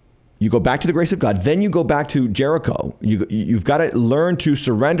Bethel. You go back to the grace of God. Then you go back to Jericho. You've got to learn to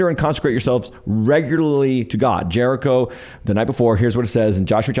surrender and consecrate yourselves regularly to God. Jericho, the night before, here's what it says in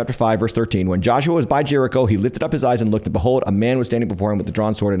Joshua chapter 5, verse 13. When Joshua was by Jericho, he lifted up his eyes and looked, and behold, a man was standing before him with a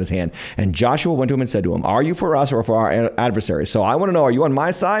drawn sword in his hand. And Joshua went to him and said to him, are you for us or for our adversaries? So I want to know, are you on my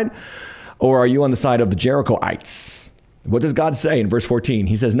side or are you on the side of the Jerichoites? What does God say in verse 14?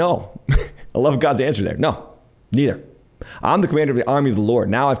 He says, no. I love God's answer there. No, neither. I'm the commander of the army of the Lord.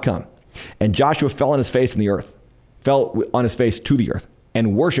 Now I've come. And Joshua fell on his face to the earth,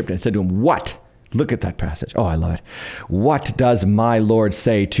 and worshipped and said to him, what? Look at that passage. Oh, I love it. What does my Lord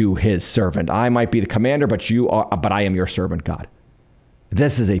say to his servant? I might be the commander, but I am your servant, God.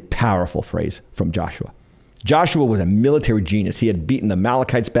 This is a powerful phrase from Joshua. Joshua was a military genius. He had beaten the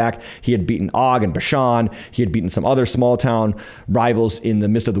Amalekites back. He had beaten Og and Bashan. He had beaten some other small town rivals in the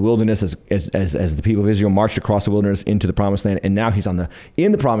midst of the wilderness as the people of Israel marched across the wilderness into the promised land. And now he's in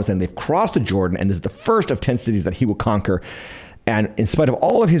the promised land. They've crossed the Jordan, and this is the first of 10 cities that he will conquer. And in spite of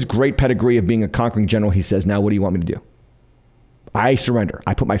all of his great pedigree of being a conquering general, he says, now what do you want me to do? I surrender.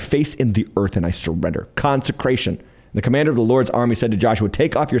 I put my face in the earth and I surrender. Consecration. The commander of the Lord's army said to Joshua,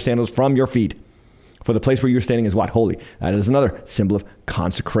 take off your sandals from your feet. For the place where you're standing is what? Holy. That is another symbol of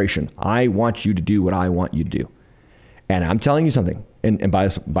consecration. I want you to do what I want you to do. And I'm telling you something. And by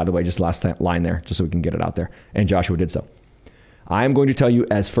the way, just last line there, just so we can get it out there. And Joshua did so. I am going to tell you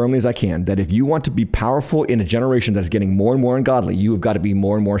as firmly as I can that if you want to be powerful in a generation that is getting more and more ungodly, you have got to be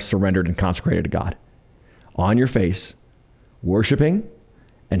more and more surrendered and consecrated to God. On your face, worshiping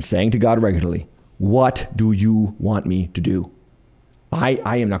and saying to God regularly, what do you want me to do? I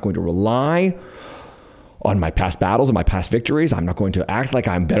am not going to rely on my past battles and my past victories. I'm not going to act like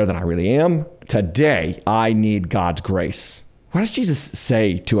I'm better than I really am. Today, I need God's grace. What does Jesus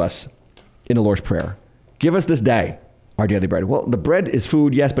say to us in the Lord's Prayer? Give us this day our daily bread. Well, the bread is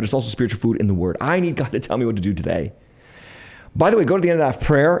food, yes, but it's also spiritual food in the Word. I need God to tell me what to do today. By the way, go to the end of that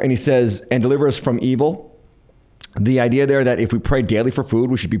prayer, and he says, and deliver us from evil. The idea there that if we pray daily for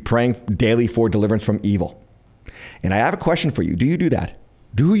food, we should be praying daily for deliverance from evil. And I have a question for you. Do you do that?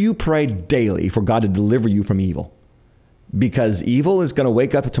 Do you pray daily for God to deliver you from evil? Because evil is going to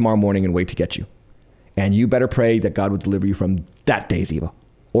wake up tomorrow morning and wait to get you. And you better pray that God will deliver you from that day's evil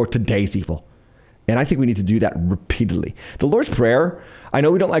or today's evil. And I think we need to do that repeatedly. The Lord's Prayer, I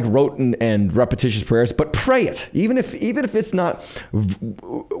know we don't like rote and repetitious prayers, but pray it. Even if it's not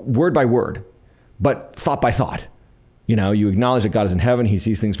word by word, but thought by thought. You know, you acknowledge that God is in heaven. He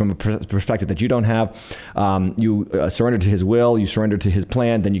sees things from a perspective that you don't have. You surrender to his will. You surrender to his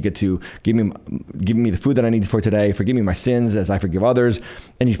plan. Then you get to give me the food that I need for today. Forgive me my sins as I forgive others.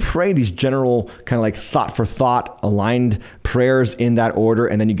 And you pray these general kind of like thought for thought aligned prayers in that order.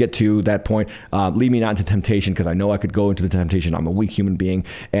 And then you get to that point, lead me not into temptation because I know I could go into the temptation. I'm a weak human being,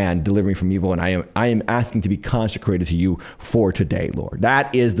 and deliver me from evil. And I am asking to be consecrated to you for today, Lord.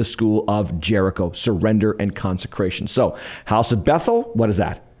 That is the school of Jericho, surrender and consecration. So House of Bethel, what is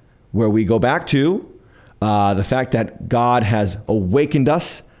that? Where we go back to the fact that God has awakened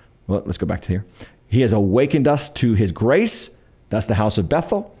us. Well, let's go back to here. He has awakened us to his grace. That's the House of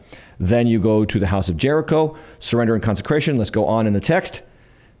Bethel. Then you go to the House of Jericho, surrender and consecration. Let's go on in the text.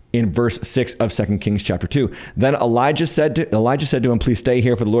 In verse 6 of 2 Kings chapter 2. Then Elijah said to him, please stay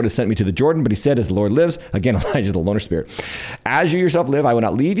here, for the Lord has sent me to the Jordan. But he said, as the Lord lives, again, Elijah, the loner spirit, as you yourself live, I will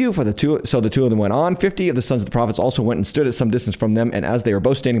not leave you. So the two of them went on. 50 of the sons of the prophets also went and stood at some distance from them. And as they were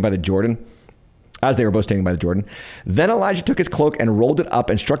both standing by the Jordan, then Elijah took his cloak and rolled it up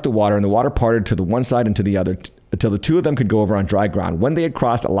and struck the water, and the water parted to the one side and to the other until the two of them could go over on dry ground. When they had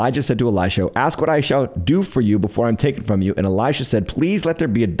crossed, Elijah said to Elisha, ask what I shall do for you before I'm taken from you. And Elisha said, please let there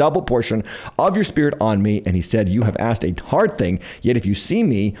be a double portion of your spirit on me. And he said, you have asked a hard thing, yet if you see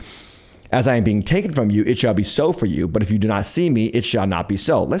me as I am being taken from you, it shall be so for you. But if you do not see me, it shall not be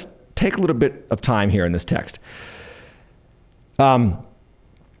so. Let's take a little bit of time here in this text.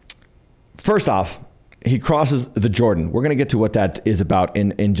 First off, he crosses the Jordan. We're going to get to what that is about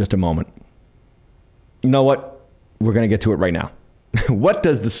in just a moment. You know what? We're going to get to it right now. What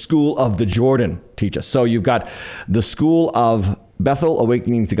does the school of the Jordan teach us? So you've got the school of Bethel,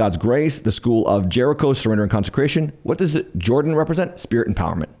 awakening to God's grace, the school of Jericho, surrender and consecration. What does the Jordan represent? Spirit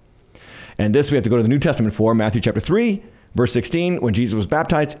empowerment. And this we have to go to the New Testament for, Matthew chapter 3. Verse 16, when Jesus was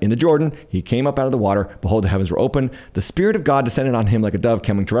baptized in the Jordan, he came up out of the water. Behold, the heavens were open. The Spirit of God descended on him like a dove,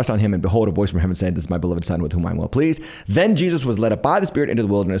 coming to rest on him. And behold, a voice from heaven saying, this is my beloved Son, with whom I am well pleased. Then Jesus was led up by the Spirit into the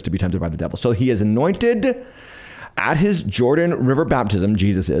wilderness to be tempted by the devil. So he is anointed at his Jordan River baptism,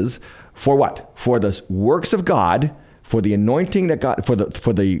 Jesus is, for what? For the works of God, for the anointing that God, for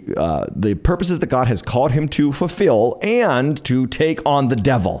the purposes that God has called him to fulfill, and to take on the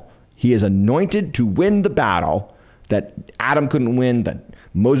devil. He is anointed to win the battle that Adam couldn't win, that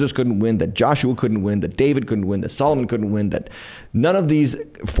Moses couldn't win, that Joshua couldn't win, that David couldn't win, that Solomon couldn't win, that none of these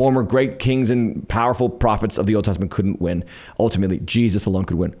former great kings and powerful prophets of the Old Testament couldn't win. Ultimately, Jesus alone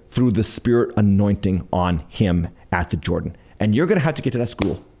could win through the Spirit anointing on him at the Jordan. And you're going to have to get to that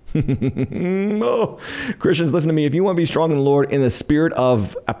school. Oh, Christians, listen to me. If you want to be strong in the Lord in the spirit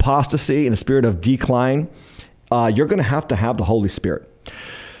of apostasy, in the spirit of decline, you're going to have the Holy Spirit.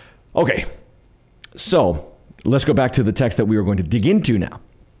 Okay, so let's go back to the text that we were going to dig into now.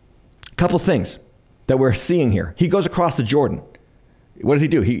 A couple things that we're seeing here. He goes across the Jordan. What does he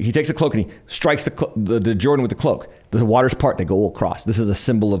do? He takes a cloak and he strikes the Jordan with the cloak. The waters part, they go across. This is a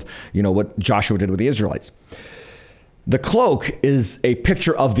symbol of, what Joshua did with the Israelites. The cloak is a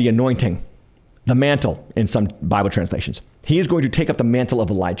picture of the anointing, the mantle in some Bible translations. He is going to take up the mantle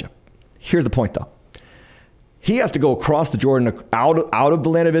of Elijah. Here's the point, though. He has to go across the Jordan out of the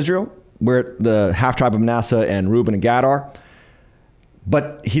land of Israel, where the half tribe of Manasseh and Reuben and Gad are.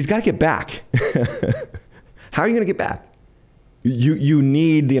 But he's got to get back. How are you going to get back? You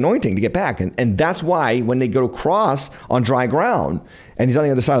need the anointing to get back. And that's why when they go across on dry ground and he's on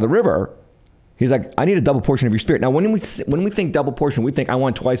the other side of the river, he's like, I need a double portion of your spirit. Now, when we think double portion, we think I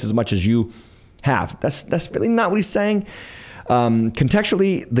want twice as much as you have. That's really not what he's saying.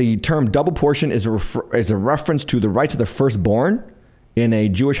 Contextually, the term double portion is a reference to the rights of the firstborn in a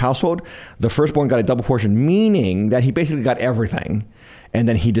Jewish household. The firstborn got a double portion, meaning that he basically got everything, and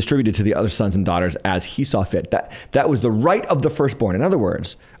then he distributed to the other sons and daughters as he saw fit. That was the right of the firstborn. In other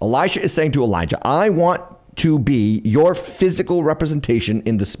words, Elisha is saying to Elijah, I want to be your physical representation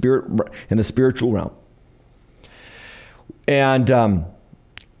in the spiritual realm. And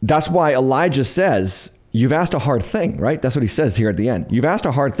that's why Elijah says, you've asked a hard thing, right? That's what he says here at the end. You've asked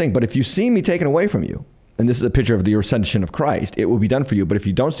a hard thing, but if you see me taken away from you, and this is a picture of the ascension of Christ, it will be done for you. But if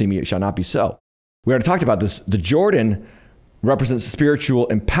you don't see me, it shall not be so. We already talked about this. The Jordan represents spiritual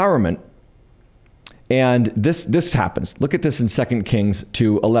empowerment. And this happens. Look at this in 2 Kings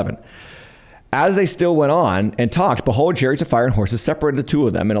 2:11. As they still went on and talked, behold, chariots of fire and horses separated the two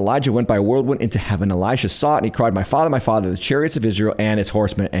of them. And Elijah went by a whirlwind into heaven. Elisha saw it, and he cried, my father, the chariots of Israel and its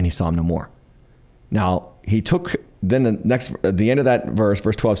horsemen, and he saw him no more. Now, he took, then the end of that verse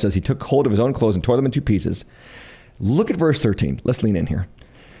 12 says, he took hold of his own clothes and tore them in two pieces. Look at verse 13. Let's lean in here.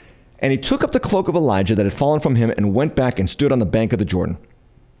 And he took up the cloak of Elijah that had fallen from him and went back and stood on the bank of the Jordan.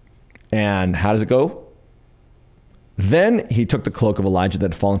 And how does it go? Then he took the cloak of Elijah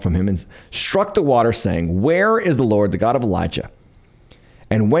that had fallen from him and struck the water, saying, where is the Lord, the God of Elijah?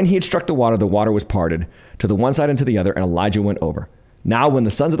 And when he had struck the water was parted to the one side and to the other, and Elijah went over. Now, when the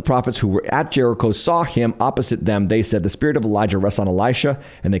sons of the prophets who were at Jericho saw him opposite them, they said, the spirit of Elijah rests on Elisha.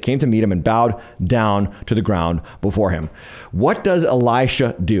 And they came to meet him and bowed down to the ground before him. What does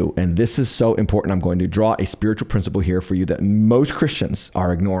Elisha do? And this is so important. I'm going to draw a spiritual principle here for you that most Christians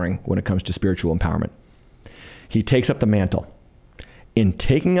are ignoring when it comes to spiritual empowerment. He takes up the mantle. In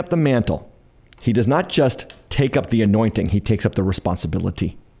taking up the mantle, he does not just take up the anointing, he takes up the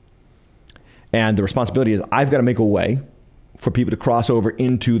responsibility. And the responsibility is, I've got to make a way for people to cross over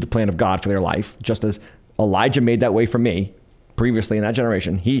into the plan of God for their life, just as Elijah made that way for me previously in that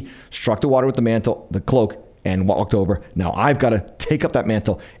generation. He struck the water with the mantle, the cloak, and walked over. Now I've got to take up that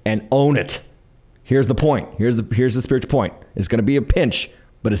mantle and own it. Here's the point. Here's the spiritual point. It's going to be a pinch,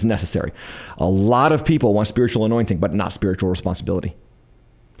 but it's necessary. A lot of people want spiritual anointing, but not spiritual responsibility.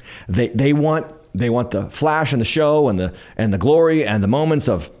 They want the flash and the show and the glory and the moments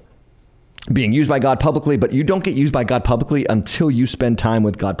of being used by God publicly, but you don't get used by God publicly until you spend time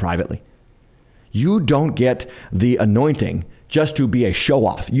with God privately. You don't get the anointing just to be a show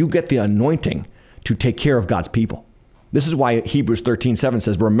off. You get the anointing to take care of God's people. This is why Hebrews 13:7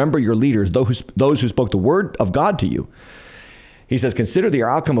 says, remember your leaders, those who spoke the word of God to you. He says, consider the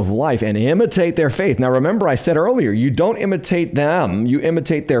outcome of life and imitate their faith. Now, remember, I said earlier, you don't imitate them. You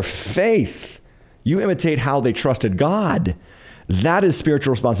imitate their faith. You imitate how they trusted God. That is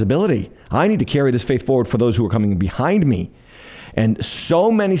spiritual responsibility. I need to carry this faith forward for those who are coming behind me. And so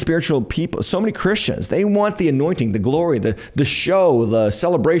many spiritual people, so many Christians, they want the anointing, the glory, the show, the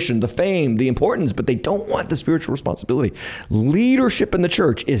celebration, the fame, the importance, but they don't want the spiritual responsibility. Leadership in the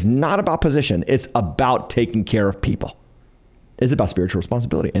church is not about position. It's about taking care of people. It's about spiritual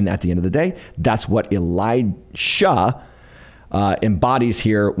responsibility. And at the end of the day, that's what Elisha embodies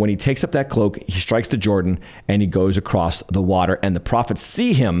here. When he takes up that cloak, he strikes the Jordan and he goes across the water, and the prophets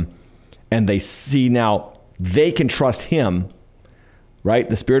see him and they see now they can trust him, right?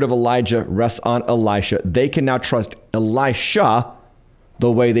 The spirit of Elijah rests on Elisha. They can now trust Elisha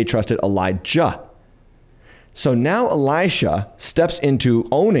the way they trusted Elijah. So now Elisha steps into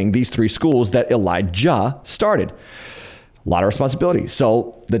owning these three schools that Elijah started. A lot of responsibility.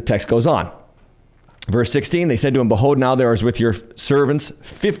 So the text goes on. Verse 16, they said to him, behold, now there is with your servants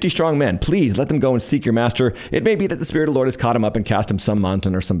 50 strong men. Please let them go and seek your master. It may be that the Spirit of the Lord has caught him up and cast him some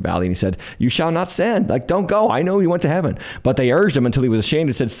mountain or some valley. And he said, you shall not send. Don't go. I know he went to heaven. But they urged him until he was ashamed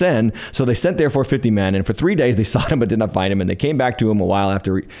and said, send. So they sent therefore 50 men. And for 3 days they sought him but did not find him. And they came back to him a while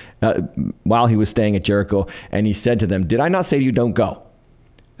after, while he was staying at Jericho. And he said to them, did I not say to you, don't go?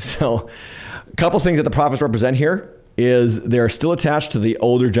 So a couple things that the prophets represent here is they're still attached to the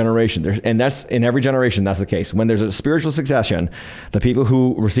older generation. And that's in every generation, that's the case. When there's a spiritual succession, the people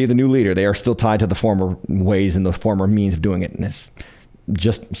who receive the new leader, they are still tied to the former ways and the former means of doing it. And it's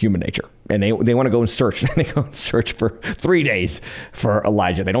just human nature. And they want to go and search. They go and search for 3 days for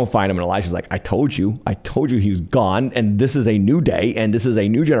Elijah. They don't find him. And Elijah's like, I told you he was gone. And this is a new day. And this is a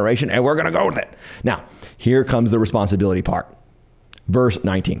new generation. And we're going to go with it. Now, here comes the responsibility part. Verse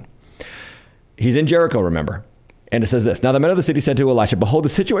 19. He's in Jericho, remember. And it says this, now the men of the city said to Elisha, behold, the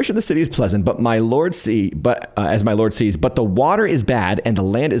situation of the city is pleasant, as my Lord sees, but the water is bad and the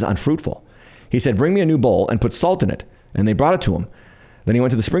land is unfruitful. He said, bring me a new bowl and put salt in it. And they brought it to him. Then he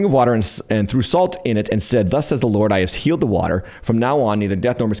went to the spring of water and threw salt in it and said, thus says the Lord, I have healed the water. From now on, neither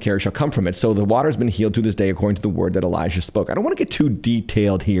death nor miscarriage shall come from it. So the water has been healed to this day according to the word that Elijah spoke. I don't want to get too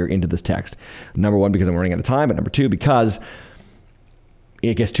detailed here into this text. Number one, because I'm running out of time. But number two, because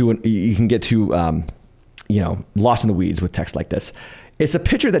it gets too, you can get too, lost in the weeds with text like this. It's a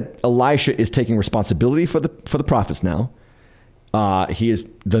picture that Elisha is taking responsibility for the prophets now.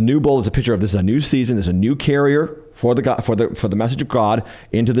 The new bowl is a picture of this is a new season. There's a new carrier for the message of God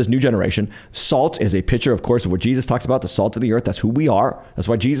into this new generation. Salt is a picture, of course, of what Jesus talks about, the salt of the earth. That's who we are. That's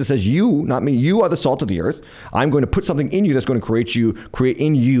why Jesus says, you, not me, you are the salt of the earth. I'm going to put something in you that's going to create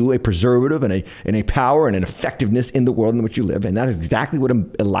in you a preservative and a power and an effectiveness in the world in which you live. And that's exactly what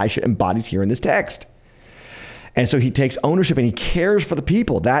Elisha embodies here in this text. And so he takes ownership and he cares for the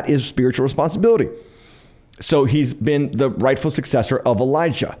people. That is spiritual responsibility. So he's been the rightful successor of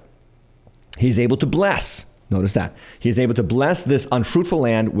Elijah. He's able to bless. Notice that. He's able to bless this unfruitful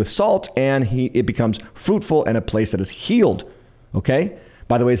land with salt, and it becomes fruitful and a place that is healed. Okay?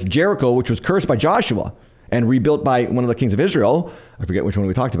 By the way, it's Jericho, which was cursed by Joshua and rebuilt by one of the kings of Israel. I forget which one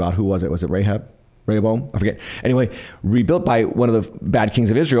we talked about. Who was it? Was it Rehoboam? I forget. Anyway, rebuilt by one of the bad kings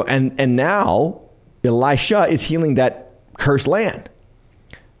of Israel. And now Elisha is healing that cursed land.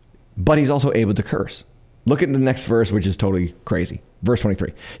 But he's also able to curse. Look at the next verse, which is totally crazy. Verse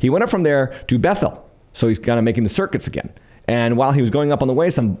 23. He went up from there to Bethel. So he's kind of making the circuits again. And while he was going up on the way,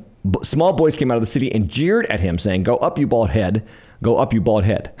 some small boys came out of the city and jeered at him, saying, go up, you bald head. Go up, you bald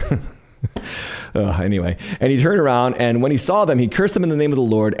head. Anyway, and he turned around, and when he saw them, he cursed them in the name of the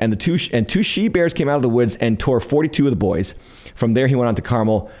Lord. And two she-bears came out of the woods and tore 42 of the boys. From there he went on to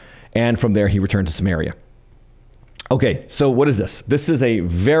Carmel, and from there he returned to Samaria. Okay, so what is this? This is a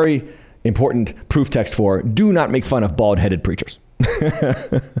very important proof text for do not make fun of bald-headed preachers.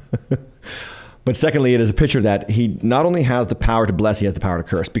 But secondly, it is a picture that he not only has the power to bless, he has the power to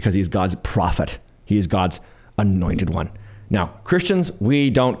curse because he's God's prophet. He is God's anointed one. Now, Christians, we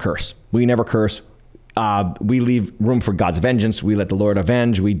don't curse. We never curse. We leave room for God's vengeance. We let the Lord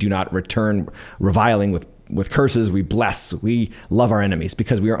avenge. We do not return reviling with curses. We bless. We love our enemies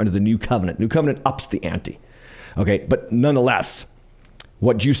because we are under the new covenant. New covenant ups the ante. Okay, but nonetheless,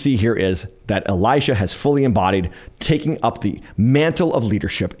 what you see here is that Elisha has fully embodied taking up the mantle of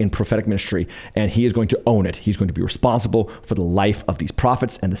leadership in prophetic ministry, and he is going to own it. He's going to be responsible for the life of these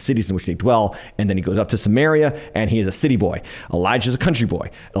prophets and the cities in which they dwell. And then he goes up to Samaria, and he is a city boy. Elijah is a country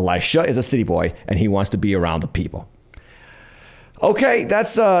boy. Elisha is a city boy, and he wants to be around the people. Okay,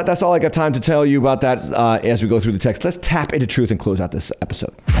 that's all I got time to tell you about that as we go through the text. Let's tap into truth and close out this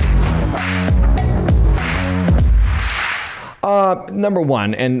episode. Number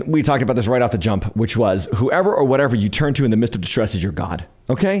one, and we talked about this right off the jump, which was whoever or whatever you turn to in the midst of distress is your God.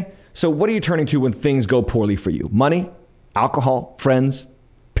 Okay? So what are you turning to when things go poorly for you? Money, alcohol, friends,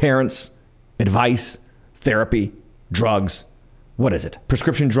 parents, advice, therapy, drugs. What is it?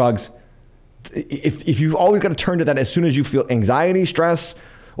 Prescription drugs. If you've always got to turn to that as soon as you feel anxiety, stress,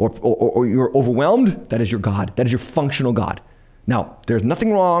 or you're overwhelmed, that is your God. That is your functional God. Now, there's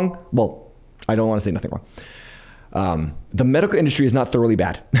nothing wrong. Well, I don't want to say nothing wrong. The medical industry is not thoroughly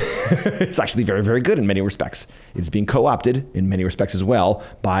bad. It's actually very, very good in many respects. It's being co-opted in many respects as well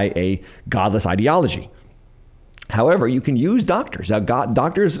by a godless ideology. However, you can use doctors.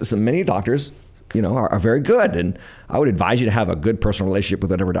 Many doctors, are very good. And I would advise you to have a good personal relationship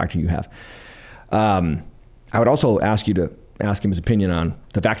with whatever doctor you have. I would also ask you to ask him his opinion on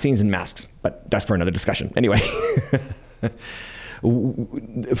the vaccines and masks, but that's for another discussion. Anyway.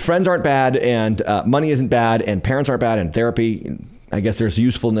 Friends aren't bad, and money isn't bad, and parents aren't bad, and therapy, I guess there's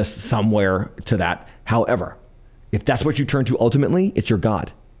usefulness somewhere to that. However, if that's what you turn to ultimately, it's your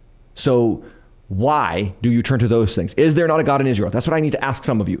God. So why do you turn to those things? Is there not a God in Israel? That's what I need to ask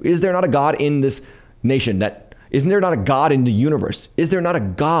some of you. Is there not a God in this nation? Isn't there not a God in the universe? Is there not a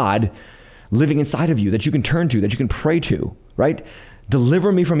God living inside of you that you can turn to, that you can pray to, right?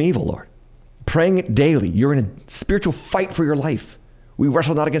 Deliver me from evil, Lord. Praying it daily. You're in a spiritual fight for your life. We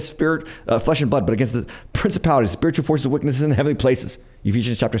wrestle not against flesh and blood, but against the principalities, spiritual forces of wickedness in the heavenly places.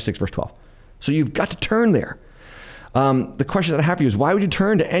 Ephesians chapter 6, verse 12. So you've got to turn there. The question that I have for you is, why would you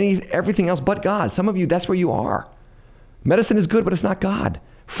turn to everything else but God? Some of you, that's where you are. Medicine is good, but it's not God.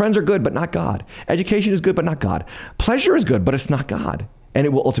 Friends are good, but not God. Education is good, but not God. Pleasure is good, but it's not God. And it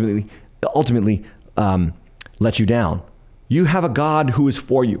will ultimately let you down. You have a God who is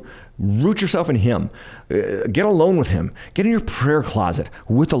for you. Root yourself in him. Get alone with him. Get in your prayer closet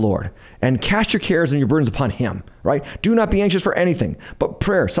with the Lord and cast your cares and your burdens upon him, right? Do not be anxious for anything, but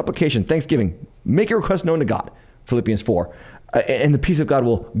prayer, supplication, thanksgiving. Make your request known to God, Philippians 4. And the peace of God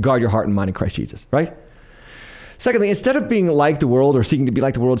will guard your heart and mind in Christ Jesus, right? Secondly, instead of being like the world or seeking to be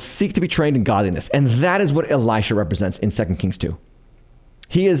like the world, seek to be trained in godliness. And that is what Elisha represents in 2 Kings 2.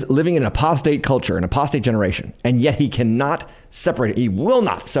 He is living in an apostate culture, an apostate generation, and yet he cannot separate. He will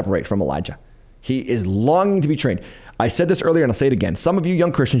not separate from Elijah. He is longing to be trained. I said this earlier and I'll say it again. Some of you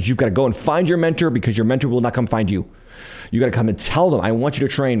young Christians, you've got to go and find your mentor because your mentor will not come find you. You got to come and tell them, I want you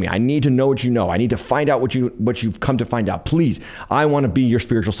to train me. I need to know what you know. I need to find out what you've come to find out. Please, I want to be your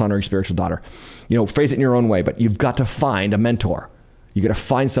spiritual son or your spiritual daughter. Phrase it in your own way, but you've got to find a mentor. You got to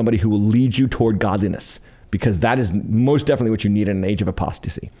find somebody who will lead you toward godliness, because that is most definitely what you need in an age of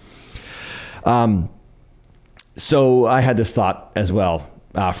apostasy. So I had this thought as well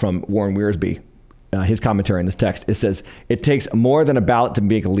from Warren Wiersbe. His commentary on this text, it says, it takes more than a ballot to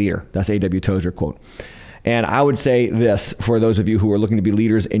make a leader. That's A.W. Tozer quote. And I would say this for those of you who are looking to be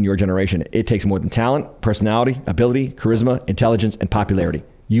leaders in your generation. It takes more than talent, personality, ability, charisma, intelligence, and popularity.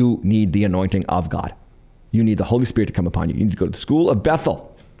 You need the anointing of God. You need the Holy Spirit to come upon you. You need to go to the school of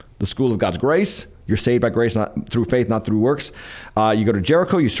Bethel, the school of God's grace. You're saved by grace, not through faith, not through works. You go to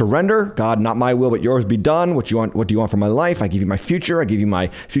Jericho, you surrender. God, not my will, but yours be done. What do you want for my life? I give you my future. I give you my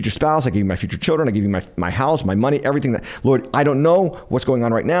future spouse. I give you my future children. I give you my house, my money, everything that, Lord, I don't know what's going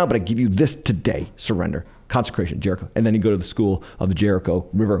on right now, but I give you this today. Surrender. Consecration, Jericho. And then you go to the school of the Jericho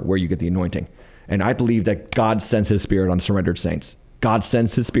River where you get the anointing. And I believe that God sends his spirit on surrendered saints. God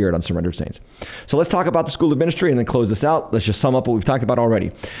sends his spirit on surrendered saints. So let's talk about the school of ministry and then close this out. Let's just sum up what we've talked about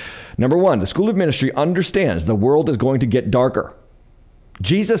already. Number one, the school of ministry understands the world is going to get darker.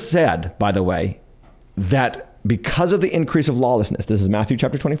 Jesus said, by the way, that because of the increase of lawlessness, this is Matthew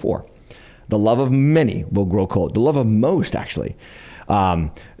chapter 24, the love of many will grow cold. The love of most, actually.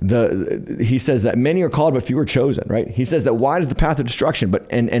 He says that many are called, but few are chosen, right? He says that wide is the path of destruction,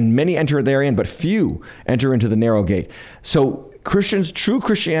 and many enter therein, but few enter into the narrow gate. So true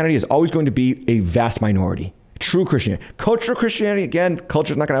Christianity is always going to be a vast minority. True Christianity. Cultural Christianity, again,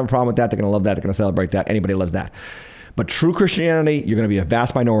 culture's not going to have a problem with that. They're going to love that. They're going to celebrate that. Anybody loves that. But true Christianity, you're going to be a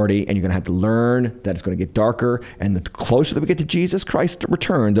vast minority, and you're going to have to learn that it's going to get darker. And the closer that we get to Jesus Christ's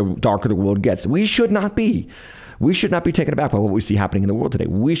return, the darker the world gets. We should not be taken aback by what we see happening in the world today.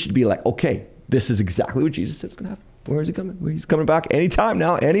 We should be like, okay, this is exactly what Jesus said is going to happen. Where is he coming? He's coming back anytime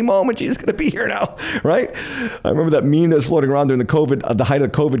now, any moment. Jesus is going to be here now, right? I remember that meme that was floating around during the height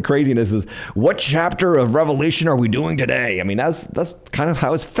of the COVID craziness is, what chapter of Revelation are we doing today? I mean, that's kind of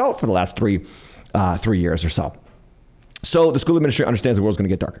how it's felt for the last 3 years or so. So the school of ministry understands the world's going to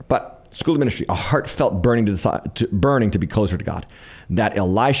get darker, but school of ministry, a heartfelt burning to be closer to God. That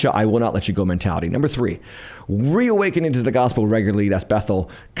Elisha, I will not let you go mentality. Number 3, reawakening to the gospel regularly. That's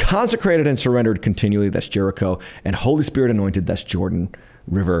Bethel. Consecrated and surrendered continually. That's Jericho. And Holy Spirit anointed. That's Jordan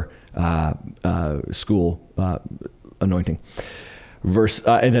River school anointing.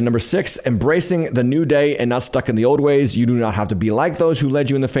 And then number 6, embracing the new day and not stuck in the old ways. You do not have to be like those who led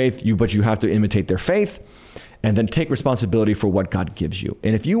you in the faith, but you have to imitate their faith. And then take responsibility for what God gives you.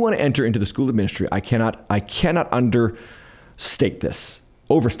 And if you want to enter into the school of ministry, I cannot overstate this.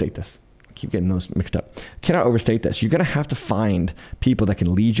 I keep getting those mixed up. Cannot overstate this. You're going to have to find people that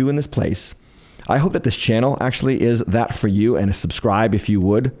can lead you in this place. I hope that this channel actually is that for you, and subscribe if you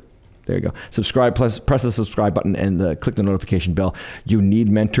would. There you go. Subscribe, press the subscribe button and click the notification bell. You need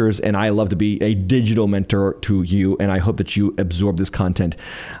mentors, and I love to be a digital mentor to you, and I hope that you absorb this content.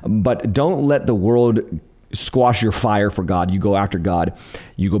 But don't let the world squash your fire for God. You go after God.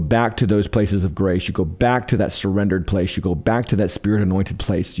 You go back to those places of grace. You go back to that surrendered place. You go back to that spirit anointed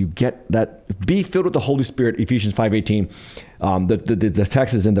place. You get that, be filled with the Holy Spirit. Ephesians 5:18. The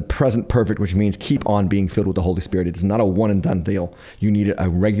text is in the present perfect, which means keep on being filled with the Holy Spirit. It is not a one and done deal. You need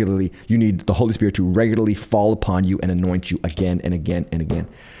the Holy Spirit to regularly fall upon you and anoint you again and again and again.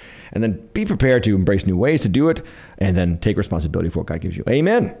 And then be prepared to embrace new ways to do it, and then take responsibility for what God gives you.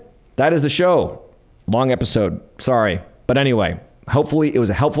 Amen. That is the show. Long episode. Sorry. But anyway, hopefully it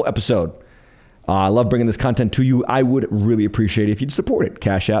was a helpful episode. I love bringing this content to you. I would really appreciate it if you'd support it.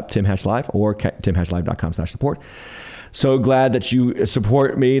 Cash App, Tim Hatch Live, or timhatchlive.com/support. So glad that you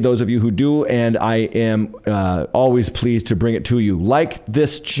support me, those of you who do, and I am always pleased to bring it to you. Like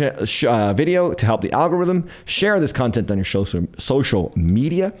this video to help the algorithm. Share this content on your social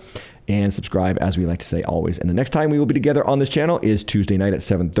media. And subscribe, as we like to say always. And the next time we will be together on this channel is Tuesday night at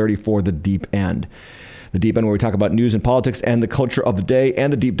 7:30 for The Deep End. The Deep End, where we talk about news and politics and the culture of the day,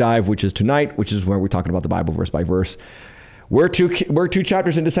 and the Deep Dive, which is tonight, which is where we're talking about the Bible verse by verse. We're two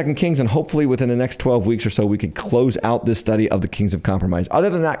chapters into 2 Kings, and hopefully within the next 12 weeks or so, we can close out this study of the Kings of Compromise. Other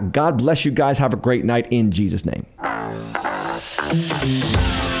than that, God bless you guys. Have a great night in Jesus' name.